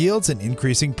higher yields and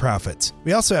increasing profits.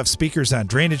 We also have speakers on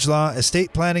drainage law,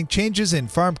 estate planning, changes in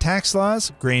farm tax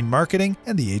laws, grain marketing,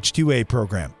 and the H-2A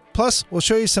program. Plus, we'll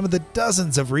show you some of the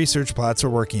dozens of research plots we're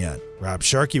working on. Rob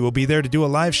Sharkey will be there to do a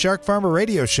live Shark Farmer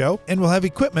radio show, and we'll have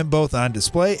equipment both on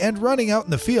display and running out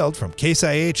in the field from Case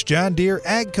IH, John Deere,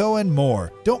 AGCO, and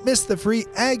more. Don't miss the free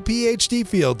Ag PhD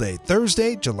Field Day,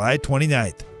 Thursday, July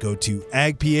 29th. Go to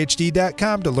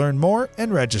agphd.com to learn more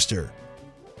and register.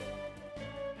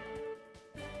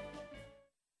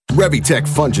 Revitec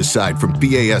fungicide from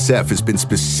BASF has been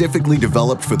specifically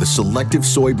developed for the selective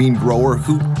soybean grower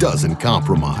who doesn't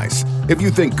compromise. If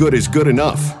you think good is good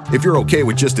enough, if you're okay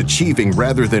with just achieving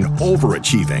rather than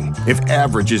overachieving, if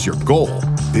average is your goal,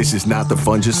 this is not the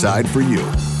fungicide for you.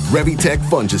 Revitec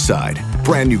fungicide,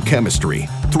 brand new chemistry,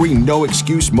 3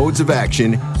 no-excuse modes of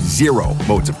action, 0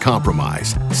 modes of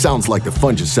compromise. Sounds like the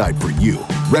fungicide for you.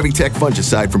 Revitec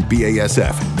fungicide from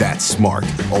BASF. That's smart.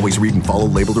 Always read and follow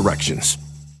label directions.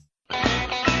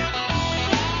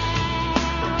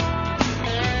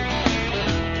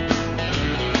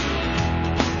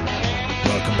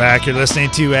 Back, you're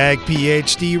listening to Ag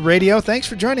PhD Radio. Thanks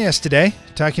for joining us today,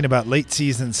 talking about late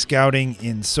season scouting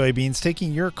in soybeans,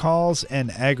 taking your calls and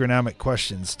agronomic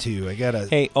questions too.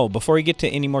 Before we get to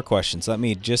any more questions, let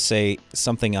me just say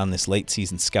something on this late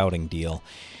season scouting deal.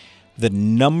 The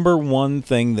number one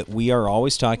thing that we are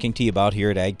always talking to you about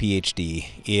here at Ag PhD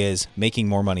is making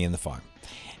more money in the farm.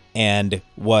 And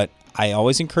what I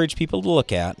always encourage people to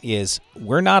look at is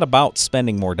we're not about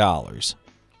spending more dollars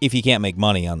if you can't make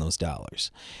money on those dollars.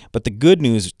 But the good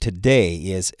news today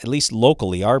is, at least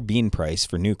locally, our bean price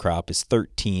for new crop is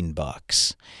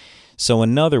 $13. So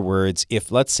in other words,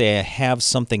 if let's say I have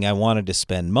something I wanted to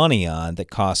spend money on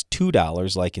that costs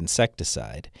 $2 like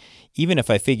insecticide, even if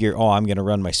I figure, I'm going to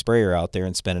run my sprayer out there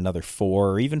and spend another $4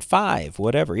 or even $5,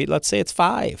 whatever, let's say it's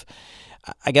 $5,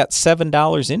 I got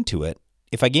 $7 into it.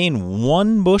 If I gain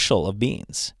 1 bushel of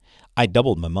beans, I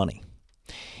doubled my money.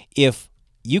 If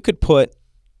you could put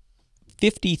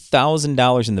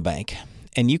 $50,000 in the bank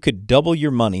and you could double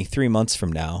your money 3 months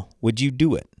from now, would you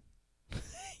do it?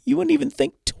 You wouldn't even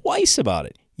think twice about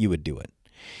it. You would do it.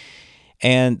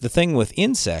 And the thing with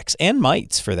insects and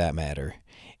mites, for that matter,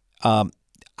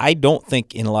 I don't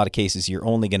think in a lot of cases you're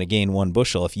only going to gain 1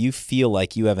 bushel. If you feel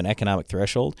like you have an economic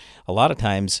threshold, a lot of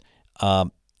times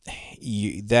that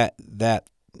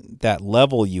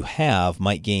level you have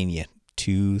might gain you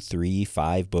 2, 3,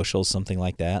 5 bushels, something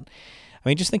like that. I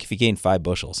mean, just think if you gain 5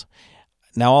 bushels.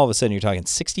 Now, all of a sudden, you're talking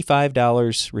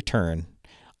 $65 return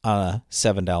on a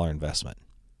 $7 investment.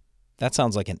 That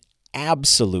sounds like an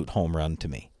absolute home run to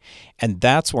me. And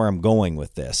that's where I'm going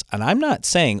with this. And I'm not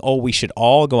saying, we should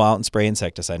all go out and spray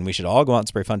insecticide and we should all go out and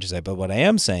spray fungicide. But what I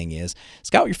am saying is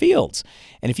scout your fields.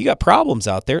 And if you got problems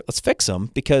out there, let's fix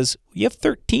them, because you have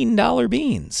 $13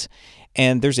 beans.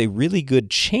 And there's a really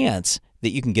good chance that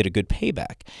you can get a good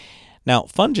payback. Now,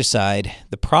 fungicide,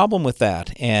 the problem with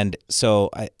that, and so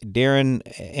Darren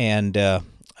and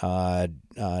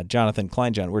Jonathan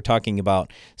Kleinjohn, we're talking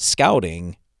about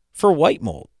scouting for white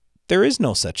mold. There is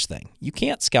no such thing. You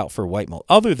can't scout for white mold,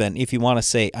 other than if you want to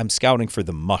say, I'm scouting for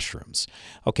the mushrooms.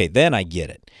 Okay, then I get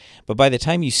it. But by the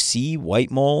time you see white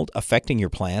mold affecting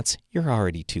your plants, you're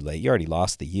already too late. You already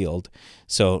lost the yield.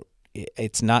 So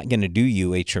it's not going to do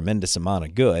you a tremendous amount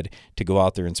of good to go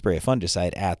out there and spray a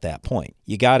fungicide at that point.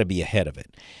 You got to be ahead of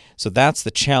it. So that's the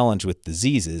challenge with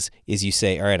diseases, is you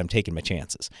say, all right, I'm taking my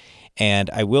chances. And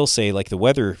I will say, like, the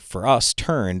weather for us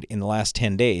turned in the last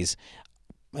 10 days.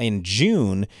 In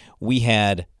June, we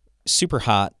had super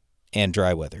hot and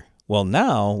dry weather. Well,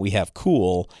 now we have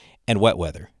cool and wet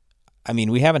weather. I mean,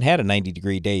 we haven't had a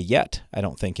 90-degree day yet, I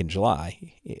don't think, in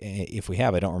July. If we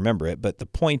have, I don't remember it. But the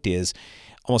point is,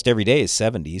 almost every day is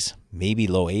 70s, maybe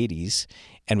low 80s,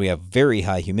 and we have very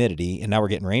high humidity, and now we're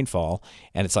getting rainfall,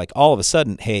 and it's like all of a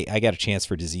sudden, hey, I got a chance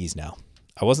for disease now.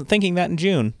 I wasn't thinking that in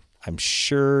June. I'm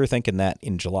sure thinking that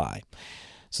in July.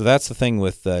 So that's the thing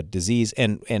with disease,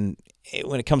 and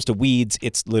when it comes to weeds,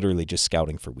 it's literally just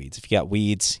scouting for weeds. If you got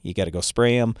weeds, you got to go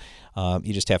spray them.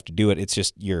 You just have to do it. It's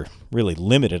just you're really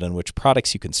limited on which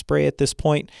products you can spray at this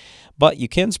point, but you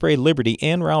can spray Liberty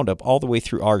and Roundup all the way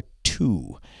through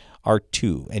R2,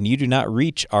 and you do not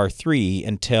reach R3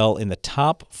 until in the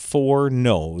top 4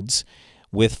 nodes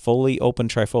with fully open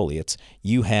trifoliates,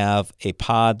 you have a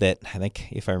pod that, I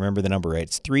think, if I remember the number right,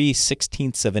 it's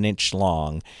 3/16 of an inch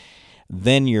long.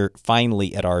 Then you're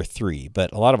finally at R3.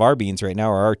 But a lot of our beans right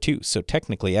now are R2. So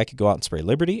technically, I could go out and spray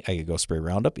Liberty. I could go spray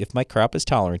Roundup. If my crop is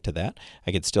tolerant to that,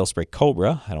 I could still spray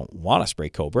Cobra. I don't want to spray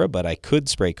Cobra, but I could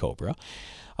spray Cobra.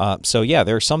 So yeah,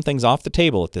 there are some things off the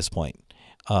table at this point.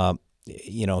 Sorry,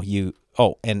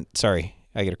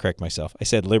 I got to correct myself. I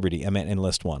said Liberty. I meant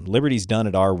Enlist 1. Liberty's done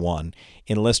at R1.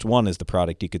 Enlist 1 is the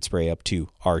product you could spray up to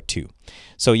R2.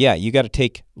 So yeah, you got to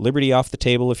take Liberty off the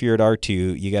table if you're at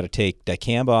R2. You got to take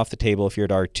dicamba off the table if you're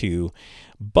at R2.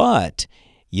 But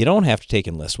you don't have to take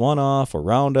Enlist 1 off, or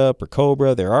Roundup, or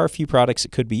Cobra. There are a few products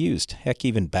that could be used. Heck,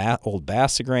 even old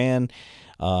Basagran.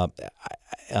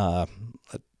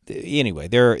 Anyway,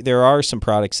 there are some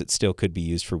products that still could be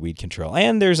used for weed control.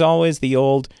 And there's always the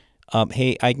old,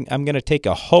 hey, I'm going to take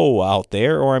a hoe out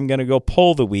there, or I'm going to go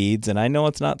pull the weeds. And I know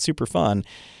it's not super fun,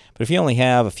 but if you only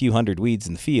have a few hundred weeds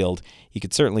in the field, you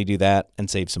could certainly do that and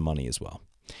save some money as well.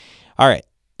 All right,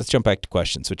 let's jump back to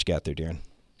questions. What you got there, Darren?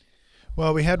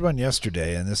 Well, we had one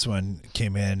yesterday, and this one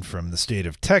came in from the state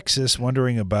of Texas,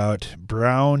 wondering about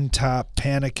brown top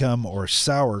panicum or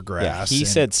sourgrass. Yeah, he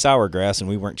said sourgrass, and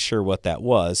we weren't sure what that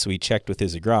was, so he checked with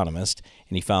his agronomist,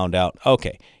 and he found out,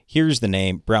 okay, here's the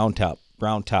name, brown top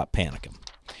panicum.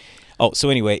 Oh, so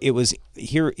anyway, it was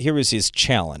here was his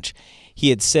challenge. He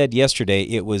had said yesterday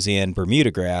it was in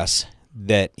Bermuda grass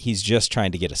that he's just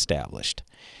trying to get established.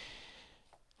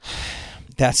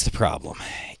 That's the problem.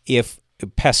 If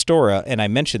Pastora, and I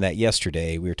mentioned that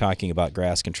yesterday, we were talking about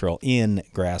grass control in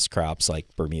grass crops like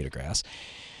Bermuda grass.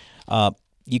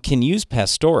 You can use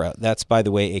Pastora. That's, by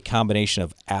the way, a combination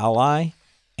of Ally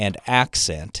and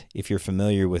Accent, if you're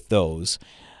familiar with those.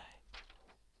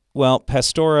 Well,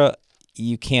 Pastora,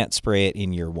 you can't spray it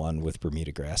in year 1 with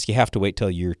Bermuda grass. You have to wait till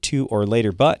year 2 or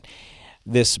later. But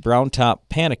this brown top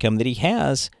panicum that he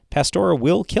has, Pastora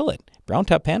will kill it. Brown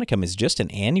top panicum is just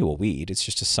an annual weed. It's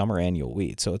just a summer annual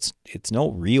weed, so it's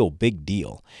no real big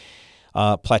deal.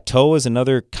 Plateau is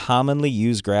another commonly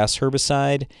used grass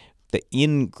herbicide. The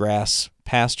in-grass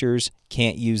pastures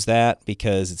can't use that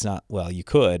because it's not, well, you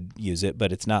could use it,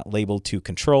 but it's not labeled to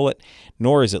control it,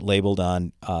 nor is it labeled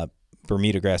on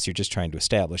Bermuda grass you're just trying to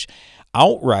establish.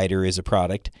 Outrider is a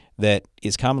product that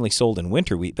is commonly sold in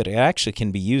winter wheat, but it actually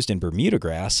can be used in Bermuda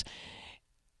grass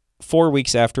 4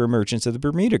 weeks after emergence of the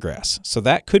Bermuda grass. So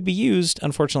that could be used.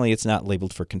 Unfortunately, it's not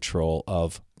labeled for control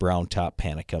of brown top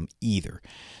panicum either.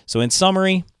 So in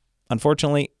summary,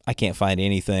 unfortunately, I can't find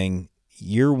anything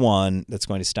year 1 that's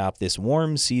going to stop this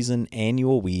warm season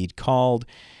annual weed called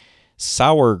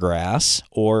sourgrass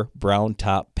or brown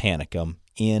top panicum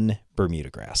in Bermuda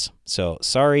grass. So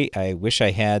sorry, I wish I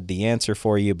had the answer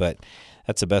for you, but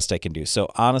that's the best I can do. So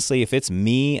honestly, if it's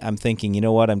me, I'm thinking, you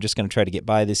know what, I'm just going to try to get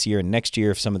by this year. And next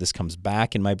year, if some of this comes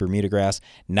back in my Bermuda grass,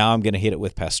 now I'm going to hit it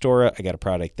with Pastora. I got a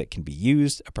product that can be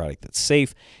used, a product that's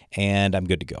safe, and I'm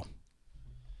good to go.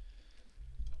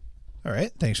 All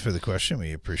right. Thanks for the question.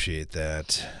 We appreciate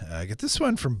that. I got this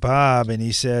one from Bob, and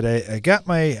he said, I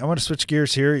want to switch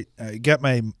gears here. I got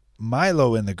my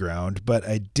Milo in the ground, but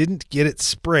I didn't get it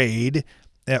sprayed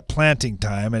at planting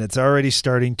time, and it's already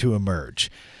starting to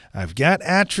emerge. I've got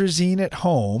atrazine at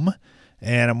home,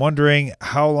 and I'm wondering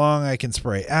how long I can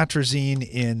spray atrazine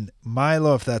in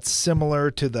Milo, if that's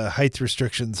similar to the height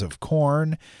restrictions of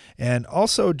corn. And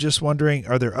also just wondering,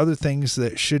 are there other things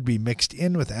that should be mixed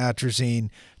in with atrazine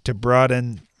to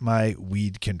broaden my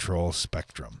weed control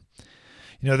spectrum?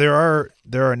 You know, there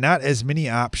are not as many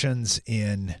options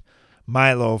in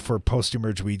Milo for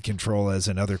post-emerge weed control as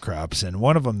in other crops, and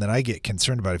one of them that I get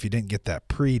concerned about if you didn't get that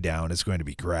pre down is going to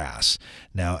be grass.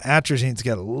 Now, atrazine's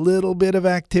got a little bit of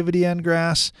activity on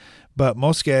grass, but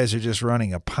most guys are just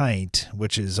running a pint,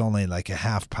 which is only like a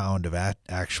half pound of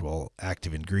actual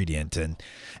active ingredient, and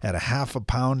at a half a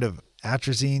pound of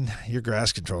atrazine, your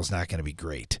grass control is not going to be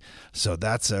great. So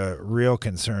that's a real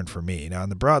concern for me. Now, on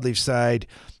the broadleaf side,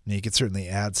 you could certainly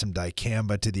add some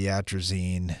dicamba to the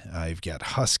atrazine. You've got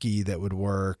Husky that would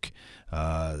work,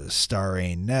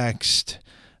 Starain Next,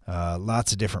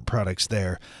 lots of different products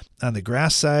there. On the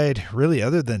grass side, really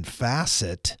other than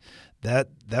Facet, that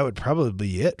would probably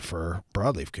be it for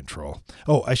broadleaf control.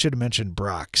 Oh, I should have mentioned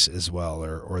Brox as well,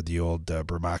 or the old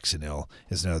Bromoxynil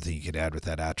is another thing you could add with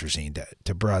that atrazine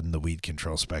to broaden the weed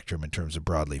control spectrum in terms of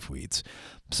broadleaf weeds.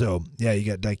 So, yeah, you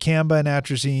got dicamba and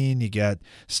atrazine, you got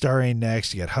Starain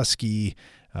Next, you got Husky,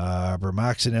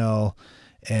 Bromoxynil,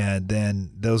 and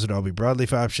then those would all be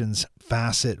broadleaf options.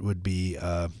 Facet would be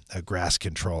a grass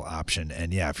control option.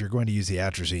 And yeah, if you're going to use the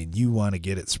atrazine, you want to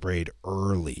get it sprayed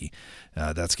early.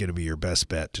 That's going to be your best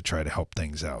bet to try to help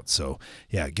things out. So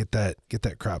yeah, get that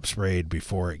crop sprayed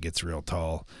before it gets real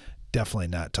tall. Definitely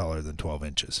not taller than 12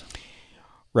 inches.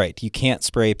 Right. You can't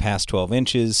spray past 12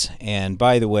 inches. And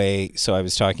by the way, so I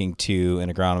was talking to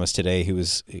an agronomist today who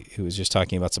was just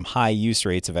talking about some high use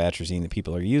rates of atrazine that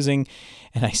people are using.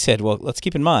 And I said, well, let's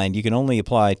keep in mind, you can only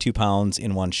apply 2 pounds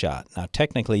in one shot. Now,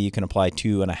 technically, you can apply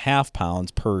 2.5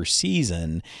 pounds per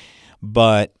season,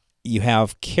 but you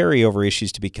have carryover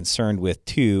issues to be concerned with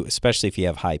too, especially if you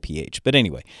have high pH. But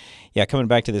anyway, yeah, coming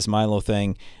back to this Milo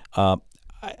thing,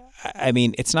 I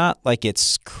mean, it's not like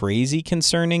it's crazy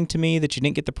concerning to me that you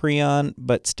didn't get the Prion,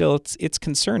 but still it's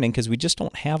concerning because we just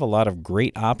don't have a lot of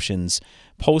great options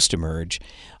post-emerge.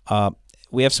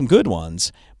 We have some good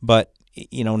ones, but,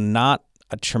 not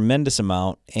a tremendous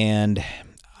amount, and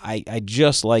I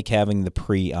just like having the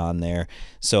Pre on there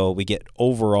so we get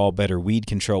overall better weed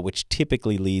control, which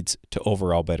typically leads to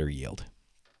overall better yield.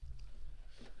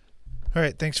 All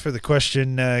right, thanks for the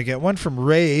question. I got one from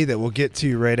Ray that we'll get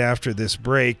to right after this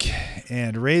break.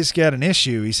 And Ray's got an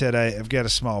issue. He said, I've got a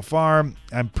small farm.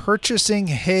 I'm purchasing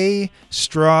hay,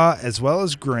 straw, as well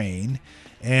as grain.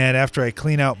 And after I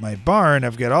clean out my barn,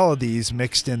 I've got all of these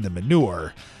mixed in the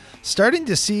manure. Starting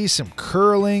to see some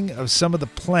curling of some of the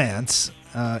plants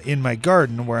in my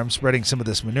garden where I'm spreading some of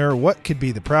this manure. What could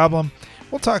be the problem?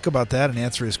 We'll talk about that and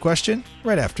answer his question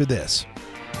right after this.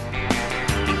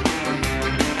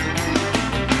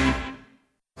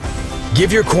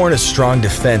 Give your corn a strong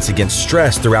defense against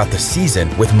stress throughout the season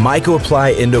with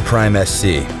MycoApply Endoprime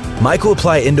SC.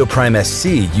 MycoApply Endoprime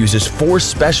SC uses 4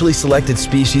 specially selected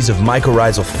species of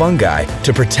mycorrhizal fungi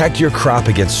to protect your crop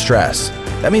against stress.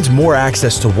 That means more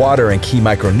access to water and key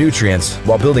micronutrients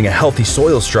while building a healthy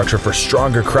soil structure for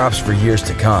stronger crops for years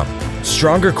to come.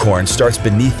 Stronger corn starts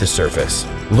beneath the surface.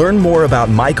 Learn more about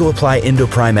MycoApply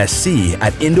Endoprime SC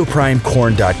at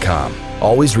endoprimecorn.com.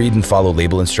 Always read and follow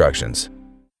label instructions.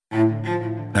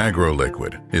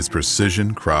 AgroLiquid is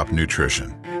precision crop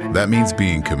nutrition. That means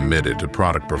being committed to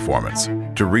product performance,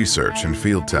 to research and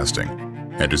field testing,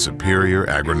 and to superior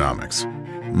agronomics.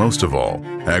 Most of all,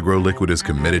 AgroLiquid is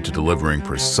committed to delivering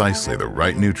precisely the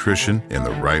right nutrition in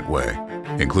the right way,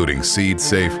 including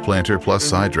seed-safe planter plus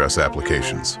side dress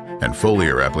applications and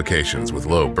foliar applications with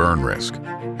low burn risk.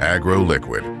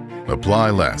 AgroLiquid.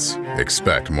 Apply less,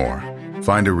 expect more.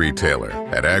 Find a retailer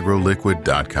at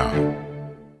agroliquid.com.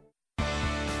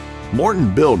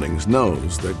 Morton Buildings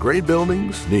knows that great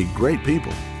buildings need great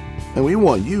people, and we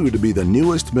want you to be the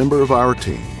newest member of our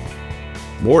team.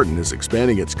 Morton is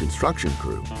expanding its construction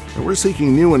crew, and we're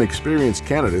seeking new and experienced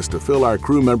candidates to fill our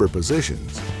crew member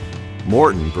positions.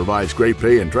 Morton provides great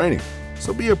pay and training,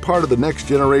 so be a part of the next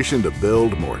generation to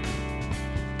build Morton.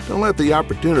 Don't let the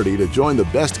opportunity to join the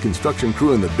best construction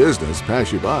crew in the business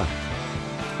pass you by.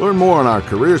 Learn more on our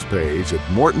careers page at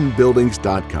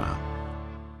mortonbuildings.com.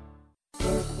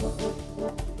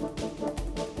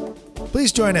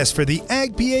 Please join us for the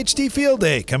Ag PhD Field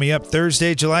Day coming up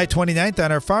Thursday, July 29th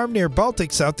on our farm near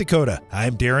Baltic, South Dakota.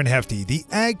 I'm Darren Hefty. The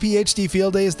Ag PhD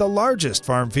Field Day is the largest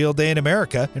farm field day in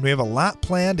America, and we have a lot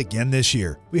planned again this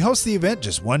year. We host the event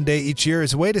just one day each year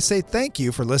as a way to say thank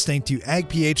you for listening to Ag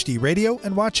PhD Radio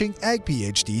and watching Ag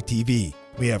PhD TV.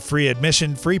 We have free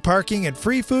admission, free parking, and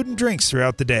free food and drinks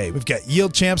throughout the day. We've got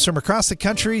yield champs from across the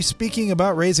country speaking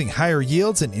about raising higher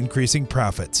yields and increasing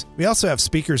profits. We also have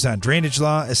speakers on drainage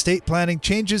law, estate planning,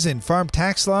 changes in farm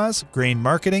tax laws, grain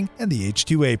marketing, and the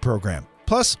H-2A program.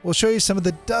 Plus, we'll show you some of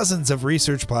the dozens of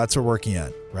research plots we're working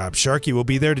on. Rob Sharkey will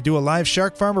be there to do a live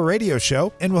Shark Farmer radio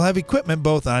show, and we'll have equipment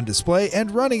both on display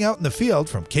and running out in the field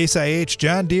from Case IH,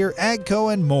 John Deere,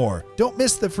 AGCO, and more. Don't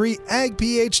miss the free Ag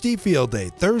PhD Field Day,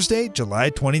 Thursday,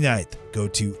 July 29th. Go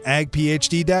to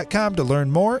agphd.com to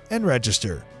learn more and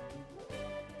register.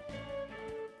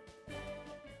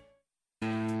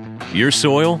 Your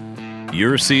soil,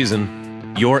 your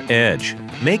season, your edge.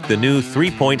 Make the new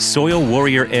 3-point Soil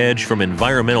Warrior Edge from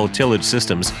Environmental Tillage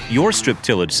Systems your strip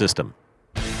tillage system.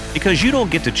 Because you don't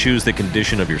get to choose the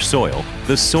condition of your soil,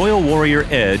 the Soil Warrior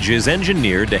Edge is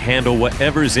engineered to handle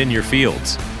whatever's in your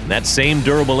fields. And that same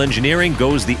durable engineering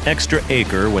goes the extra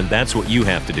acre when that's what you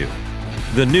have to do.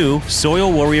 The new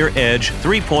Soil Warrior Edge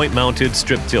 3-point mounted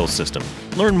strip till system.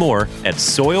 Learn more at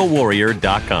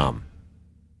soilwarrior.com.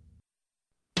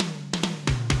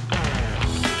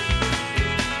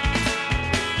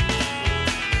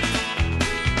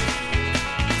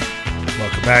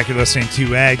 Back, you're listening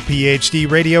to Ag PhD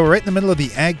Radio. We're right in the middle of the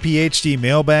Ag PhD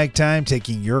mailbag time,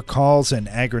 taking your calls and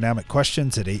agronomic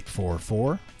questions at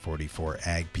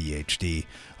 844-44-AG-PhD.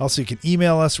 Also, you can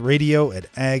email us,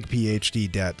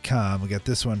 radio@agphd.com. We got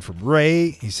this one from Ray.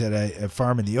 He said, I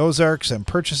farm in the Ozarks. I'm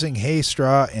purchasing hay,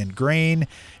 straw, and grain.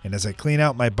 And as I clean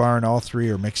out my barn, all three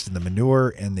are mixed in the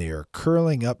manure, and they are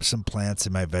curling up some plants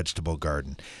in my vegetable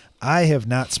garden. I have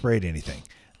not sprayed anything.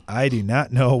 I do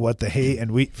not know what the hay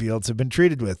and wheat fields have been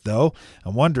treated with, though.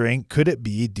 I'm wondering, could it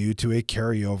be due to a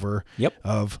carryover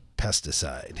of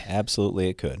pesticide? Absolutely,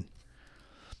 it could.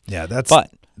 Yeah, that's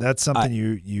something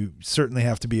you certainly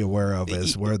have to be aware of,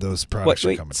 is where those products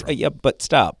are coming from. Yeah, but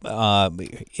stop.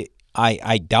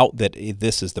 I doubt that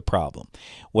this is the problem.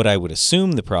 What I would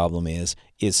assume the problem is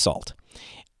salt.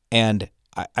 And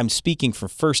I'm speaking from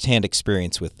firsthand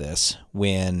experience with this.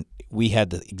 When we had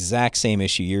the exact same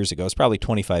issue years ago, it's probably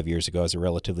 25 years ago. I was a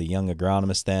relatively young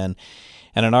agronomist then.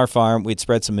 And on our farm, we'd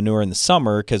spread some manure in the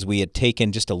summer because we had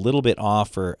taken just a little bit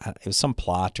off, or it was some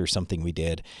plot or something we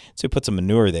did. So we put some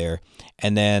manure there.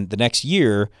 And then the next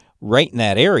year, right in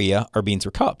that area, our beans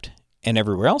were cupped. And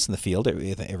everywhere else in the field,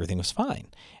 everything was fine.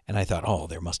 And I thought, oh,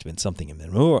 there must have been something in the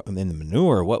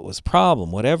manure. What was the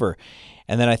problem? Whatever.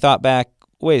 And then I thought back,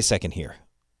 wait a second here.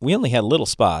 We only had a little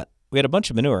spot. We had a bunch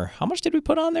of manure. How much did we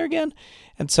put on there again?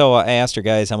 And so I asked our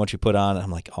guys how much we put on. And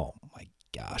I'm like, oh, my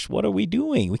gosh, what are we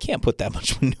doing? We can't put that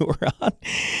much manure on.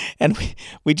 And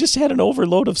we just had an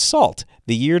overload of salt.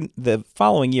 The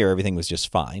following year, everything was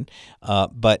just fine.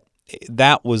 But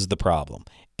that was the problem.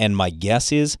 And my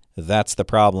guess is that's the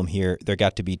problem here. There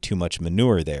got to be too much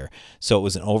manure there. So it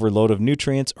was an overload of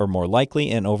nutrients, or more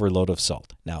likely an overload of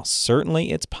salt. Now,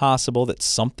 certainly it's possible that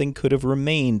something could have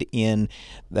remained in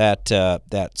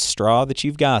that straw that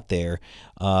you've got there.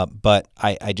 But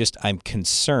I'm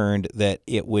concerned that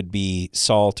it would be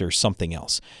salt or something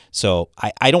else. So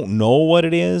I don't know what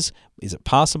it is. Is it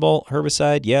possible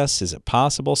herbicide? Yes. Is it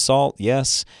possible salt?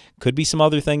 Yes. Could be some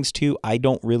other things too. I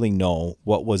don't really know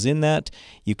what was in that.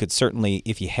 You could certainly,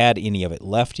 if you had any of it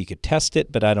left, you could test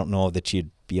it, but I don't know that you'd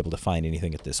be able to find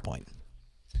anything at this point.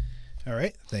 All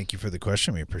right. Thank you for the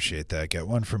question. We appreciate that. Got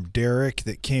one from Derek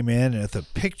that came in with a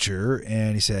picture,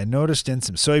 and he said, I noticed in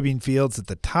some soybean fields that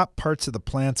the top parts of the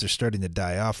plants are starting to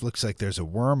die off. Looks like there's a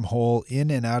wormhole in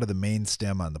and out of the main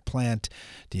stem on the plant.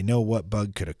 Do you know what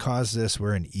bug could have caused this?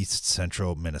 We're in east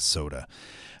central Minnesota.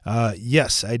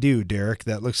 Yes, I do, Derek.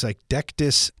 That looks like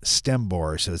Dectus stem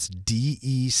borer. So it's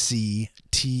DECTES.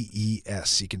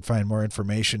 You can find more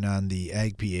information on the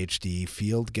Ag PhD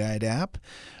Field Guide app.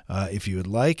 If you would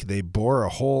like, they bore a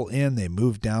hole in, they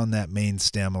move down that main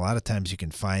stem. A lot of times you can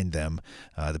find them.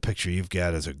 The picture you've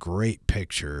got is a great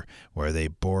picture where they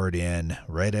bored in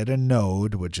right at a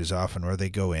node, which is often where they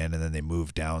go in, and then they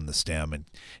move down the stem.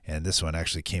 And this one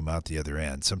actually came out the other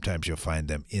end. Sometimes you'll find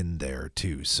them in there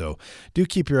too. So do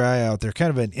keep your eye out. They're kind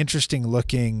of an interesting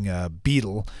looking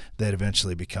beetle that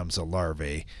eventually becomes a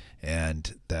larvae,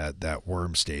 and that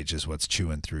worm stage is what's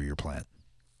chewing through your plant.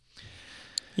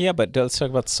 Yeah, but let's talk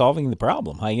about solving the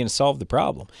problem. How are you going to solve the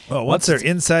problem? Well, once they're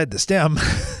inside the stem,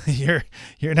 you're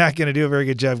not going to do a very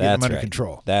good job getting them under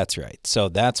control. That's right. So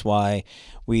that's why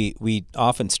we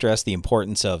often stress the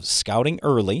importance of scouting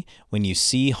early. When you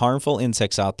see harmful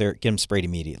insects out there, get them sprayed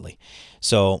immediately.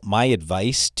 So my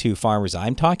advice to farmers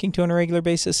I'm talking to on a regular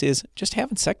basis is just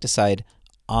have insecticide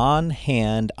on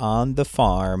hand on the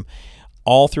farm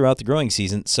all throughout the growing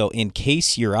season. So in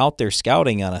case you're out there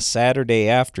scouting on a Saturday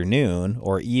afternoon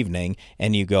or evening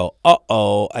and you go,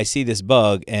 uh-oh, I see this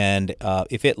bug, and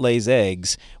if it lays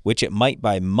eggs, which it might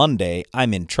by Monday,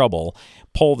 I'm in trouble,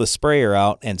 pull the sprayer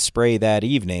out and spray that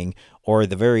evening or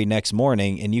the very next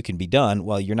morning, and you can be done.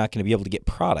 Well, you're not going to be able to get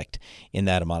product in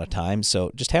that amount of time.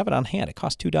 So just have it on hand. It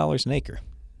costs $2 an acre.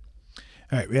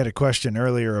 All right, we had a question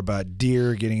earlier about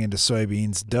deer getting into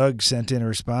soybeans. Doug sent in a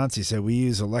response. He said, we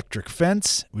use electric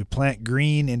fence. We plant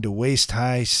green into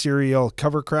waist-high cereal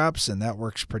cover crops, and that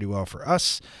works pretty well for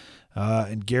us.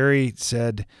 And Gary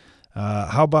said,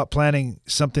 how about planting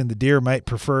something the deer might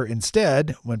prefer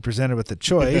instead when presented with the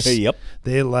choice? Yep.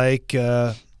 They like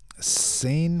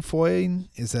sainfoin,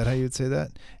 is that how you would say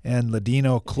that? And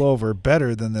ladino clover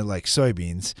better than they like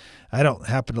soybeans. I don't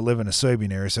happen to live in a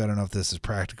soybean area, so I don't know if this is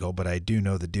practical, but I do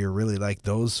know the deer really like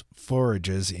those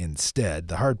forages instead.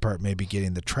 The hard part may be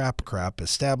getting the trap crop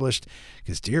established,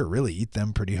 because deer really eat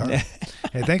them pretty hard.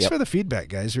 Hey, thanks for the feedback,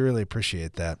 guys. We really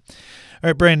appreciate that. All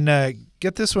right, Brian,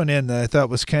 get this one in that I thought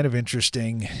was kind of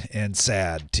interesting and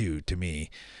sad, too, to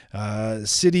me.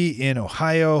 City in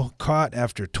Ohio caught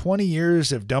after 20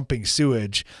 years of dumping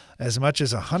sewage, as much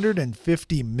as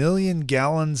 150 million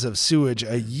gallons of sewage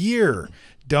a year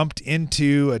dumped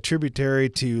into a tributary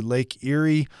to Lake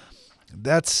Erie.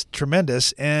 That's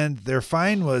tremendous. And their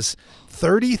fine was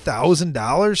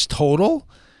 $30,000 total.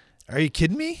 Are you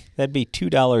kidding me? That'd be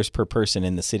 $2 per person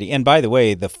in the city. And by the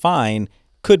way, the fine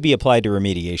could be applied to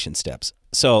remediation steps.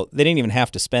 So they didn't even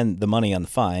have to spend the money on the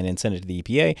fine and send it to the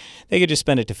EPA. They could just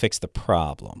spend it to fix the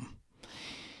problem.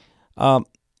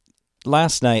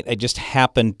 last night I just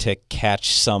happened to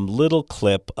catch some little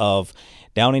clip of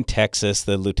down in Texas,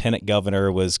 the lieutenant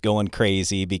governor was going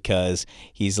crazy because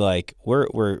he's like,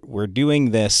 we're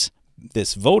doing this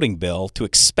voting bill to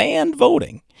expand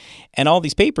voting. And all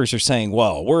these papers are saying,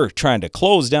 well, we're trying to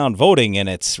close down voting and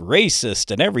it's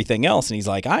racist and everything else. And he's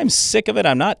like, I'm sick of it.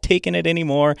 I'm not taking it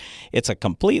anymore. It's a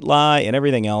complete lie and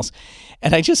everything else.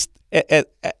 And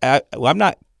I'm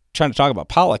not trying to talk about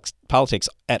politics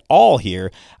at all here.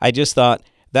 I just thought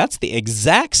that's the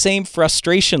exact same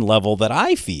frustration level that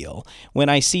I feel when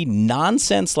I see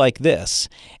nonsense like this.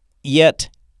 Yet,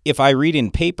 if I read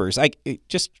in papers,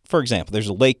 just for example, there's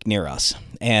a lake near us,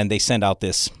 and they send out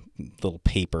this little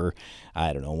paper,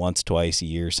 I don't know, once, twice a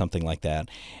year, something like that.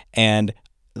 And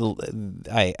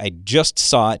I just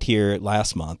saw it here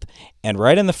last month, and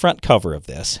right in the front cover of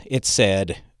this, it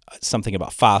said something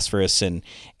about phosphorus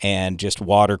and just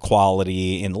water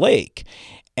quality in lake.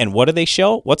 And what do they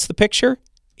show? What's the picture?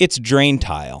 It's drain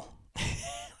tile.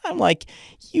 I'm like,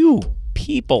 you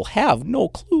people have no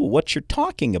clue what you're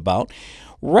talking about.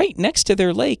 Right next to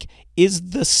their lake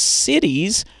is the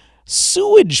city's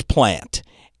sewage plant.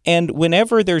 And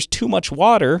whenever there's too much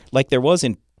water, like there was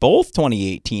in both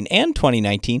 2018 and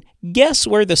 2019, guess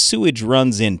where the sewage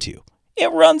runs into?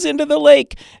 It runs into the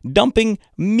lake, dumping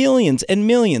millions and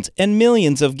millions and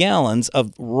millions of gallons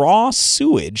of raw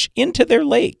sewage into their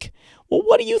lake. Well,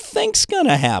 what do you think's going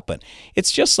to happen?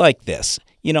 It's just like this.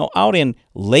 You know, out in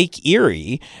Lake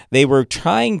Erie, they were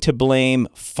trying to blame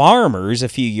farmers a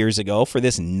few years ago for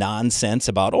this nonsense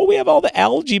about, we have all the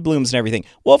algae blooms and everything.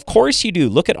 Well, of course you do.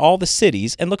 Look at all the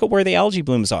cities and look at where the algae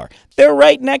blooms are. They're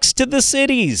right next to the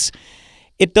cities.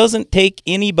 It doesn't take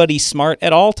anybody smart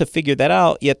at all to figure that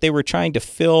out, yet they were trying to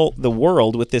fill the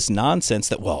world with this nonsense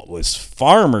that, it was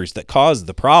farmers that caused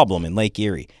the problem in Lake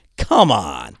Erie. Come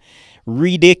on.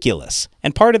 Ridiculous.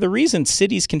 And part of the reason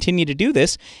cities continue to do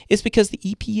this is because the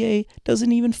EPA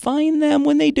doesn't even fine them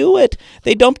when they do it.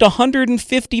 They dumped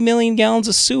 150 million gallons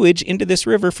of sewage into this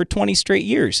river for 20 straight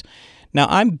years. Now,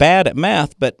 I'm bad at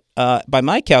math, but by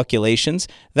my calculations,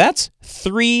 that's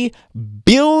 3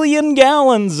 billion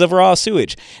gallons of raw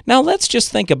sewage. Now, let's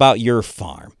just think about your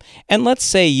farm. And let's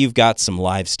say you've got some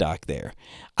livestock there.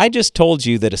 I just told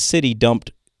you that a city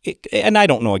dumped, and I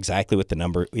don't know exactly what the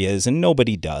number is, and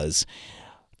nobody does,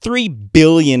 3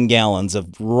 billion gallons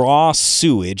of raw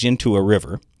sewage into a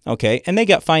river, okay? And they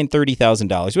got fined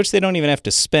 $30,000, which they don't even have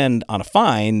to spend on a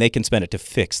fine. They can spend it to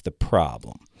fix the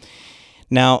problem.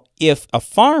 Now, if a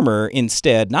farmer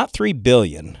instead, not 3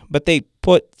 billion, but they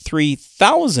put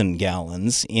 3,000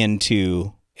 gallons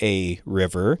into a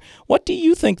river, what do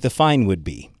you think the fine would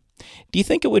be? Do you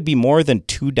think it would be more than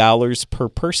 $2 per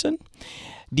person?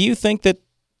 Do you think that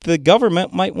the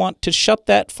government might want to shut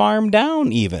that farm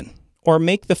down even, or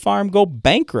make the farm go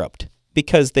bankrupt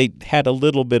because they had a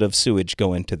little bit of sewage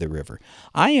go into the river?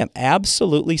 I am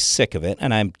absolutely sick of it,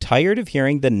 and I'm tired of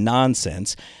hearing the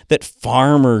nonsense that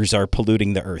farmers are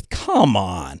polluting the earth. Come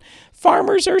on.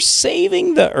 Farmers are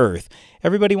saving the earth.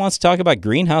 Everybody wants to talk about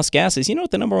greenhouse gases. You know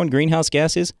what the number one greenhouse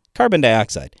gas is? Carbon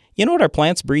dioxide. You know what our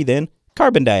plants breathe in?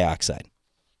 Carbon dioxide.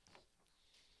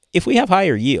 If we have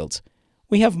higher yields,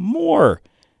 we have more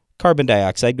carbon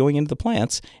dioxide going into the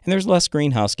plants, and there's less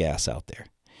greenhouse gas out there.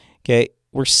 Okay,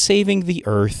 we're saving the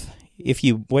earth.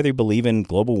 Whether you believe in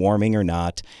global warming or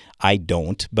not, I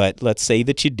don't, but let's say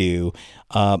that you do.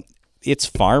 It's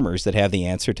farmers that have the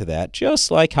answer to that, just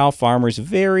like how farmers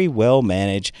very well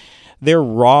manage their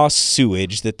raw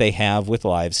sewage that they have with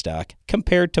livestock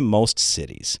compared to most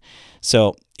cities.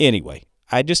 So anyway,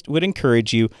 I just would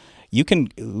encourage you. You can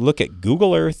look at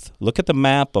Google Earth, look at the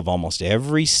map of almost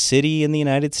every city in the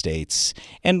United States,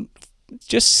 and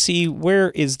just see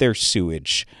where is their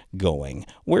sewage going.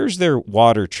 Where's their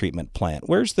water treatment plant?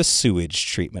 Where's the sewage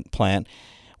treatment plant?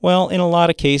 Well, in a lot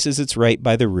of cases, it's right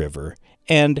by the river.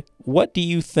 And what do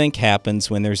you think happens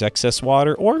when there's excess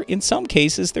water? Or in some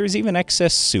cases, there's even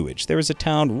excess sewage. There was a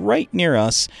town right near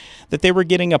us that they were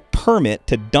getting a permit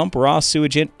to dump raw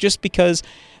sewage in just because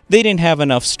they didn't have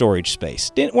enough storage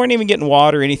space. Weren't even getting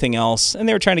water or anything else, and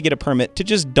they were trying to get a permit to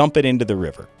just dump it into the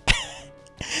river.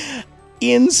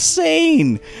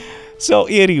 Insane. So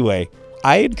anyway,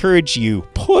 I encourage you,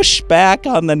 push back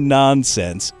on the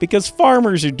nonsense because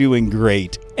farmers are doing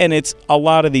great, and it's a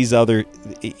lot of these other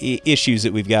issues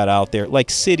that we've got out there, like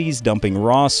cities dumping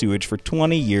raw sewage for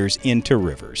 20 years into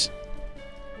rivers.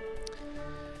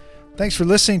 Thanks for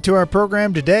listening to our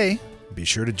program today. Be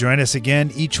sure to join us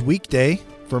again each weekday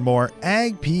for more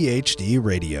Ag PhD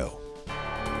Radio.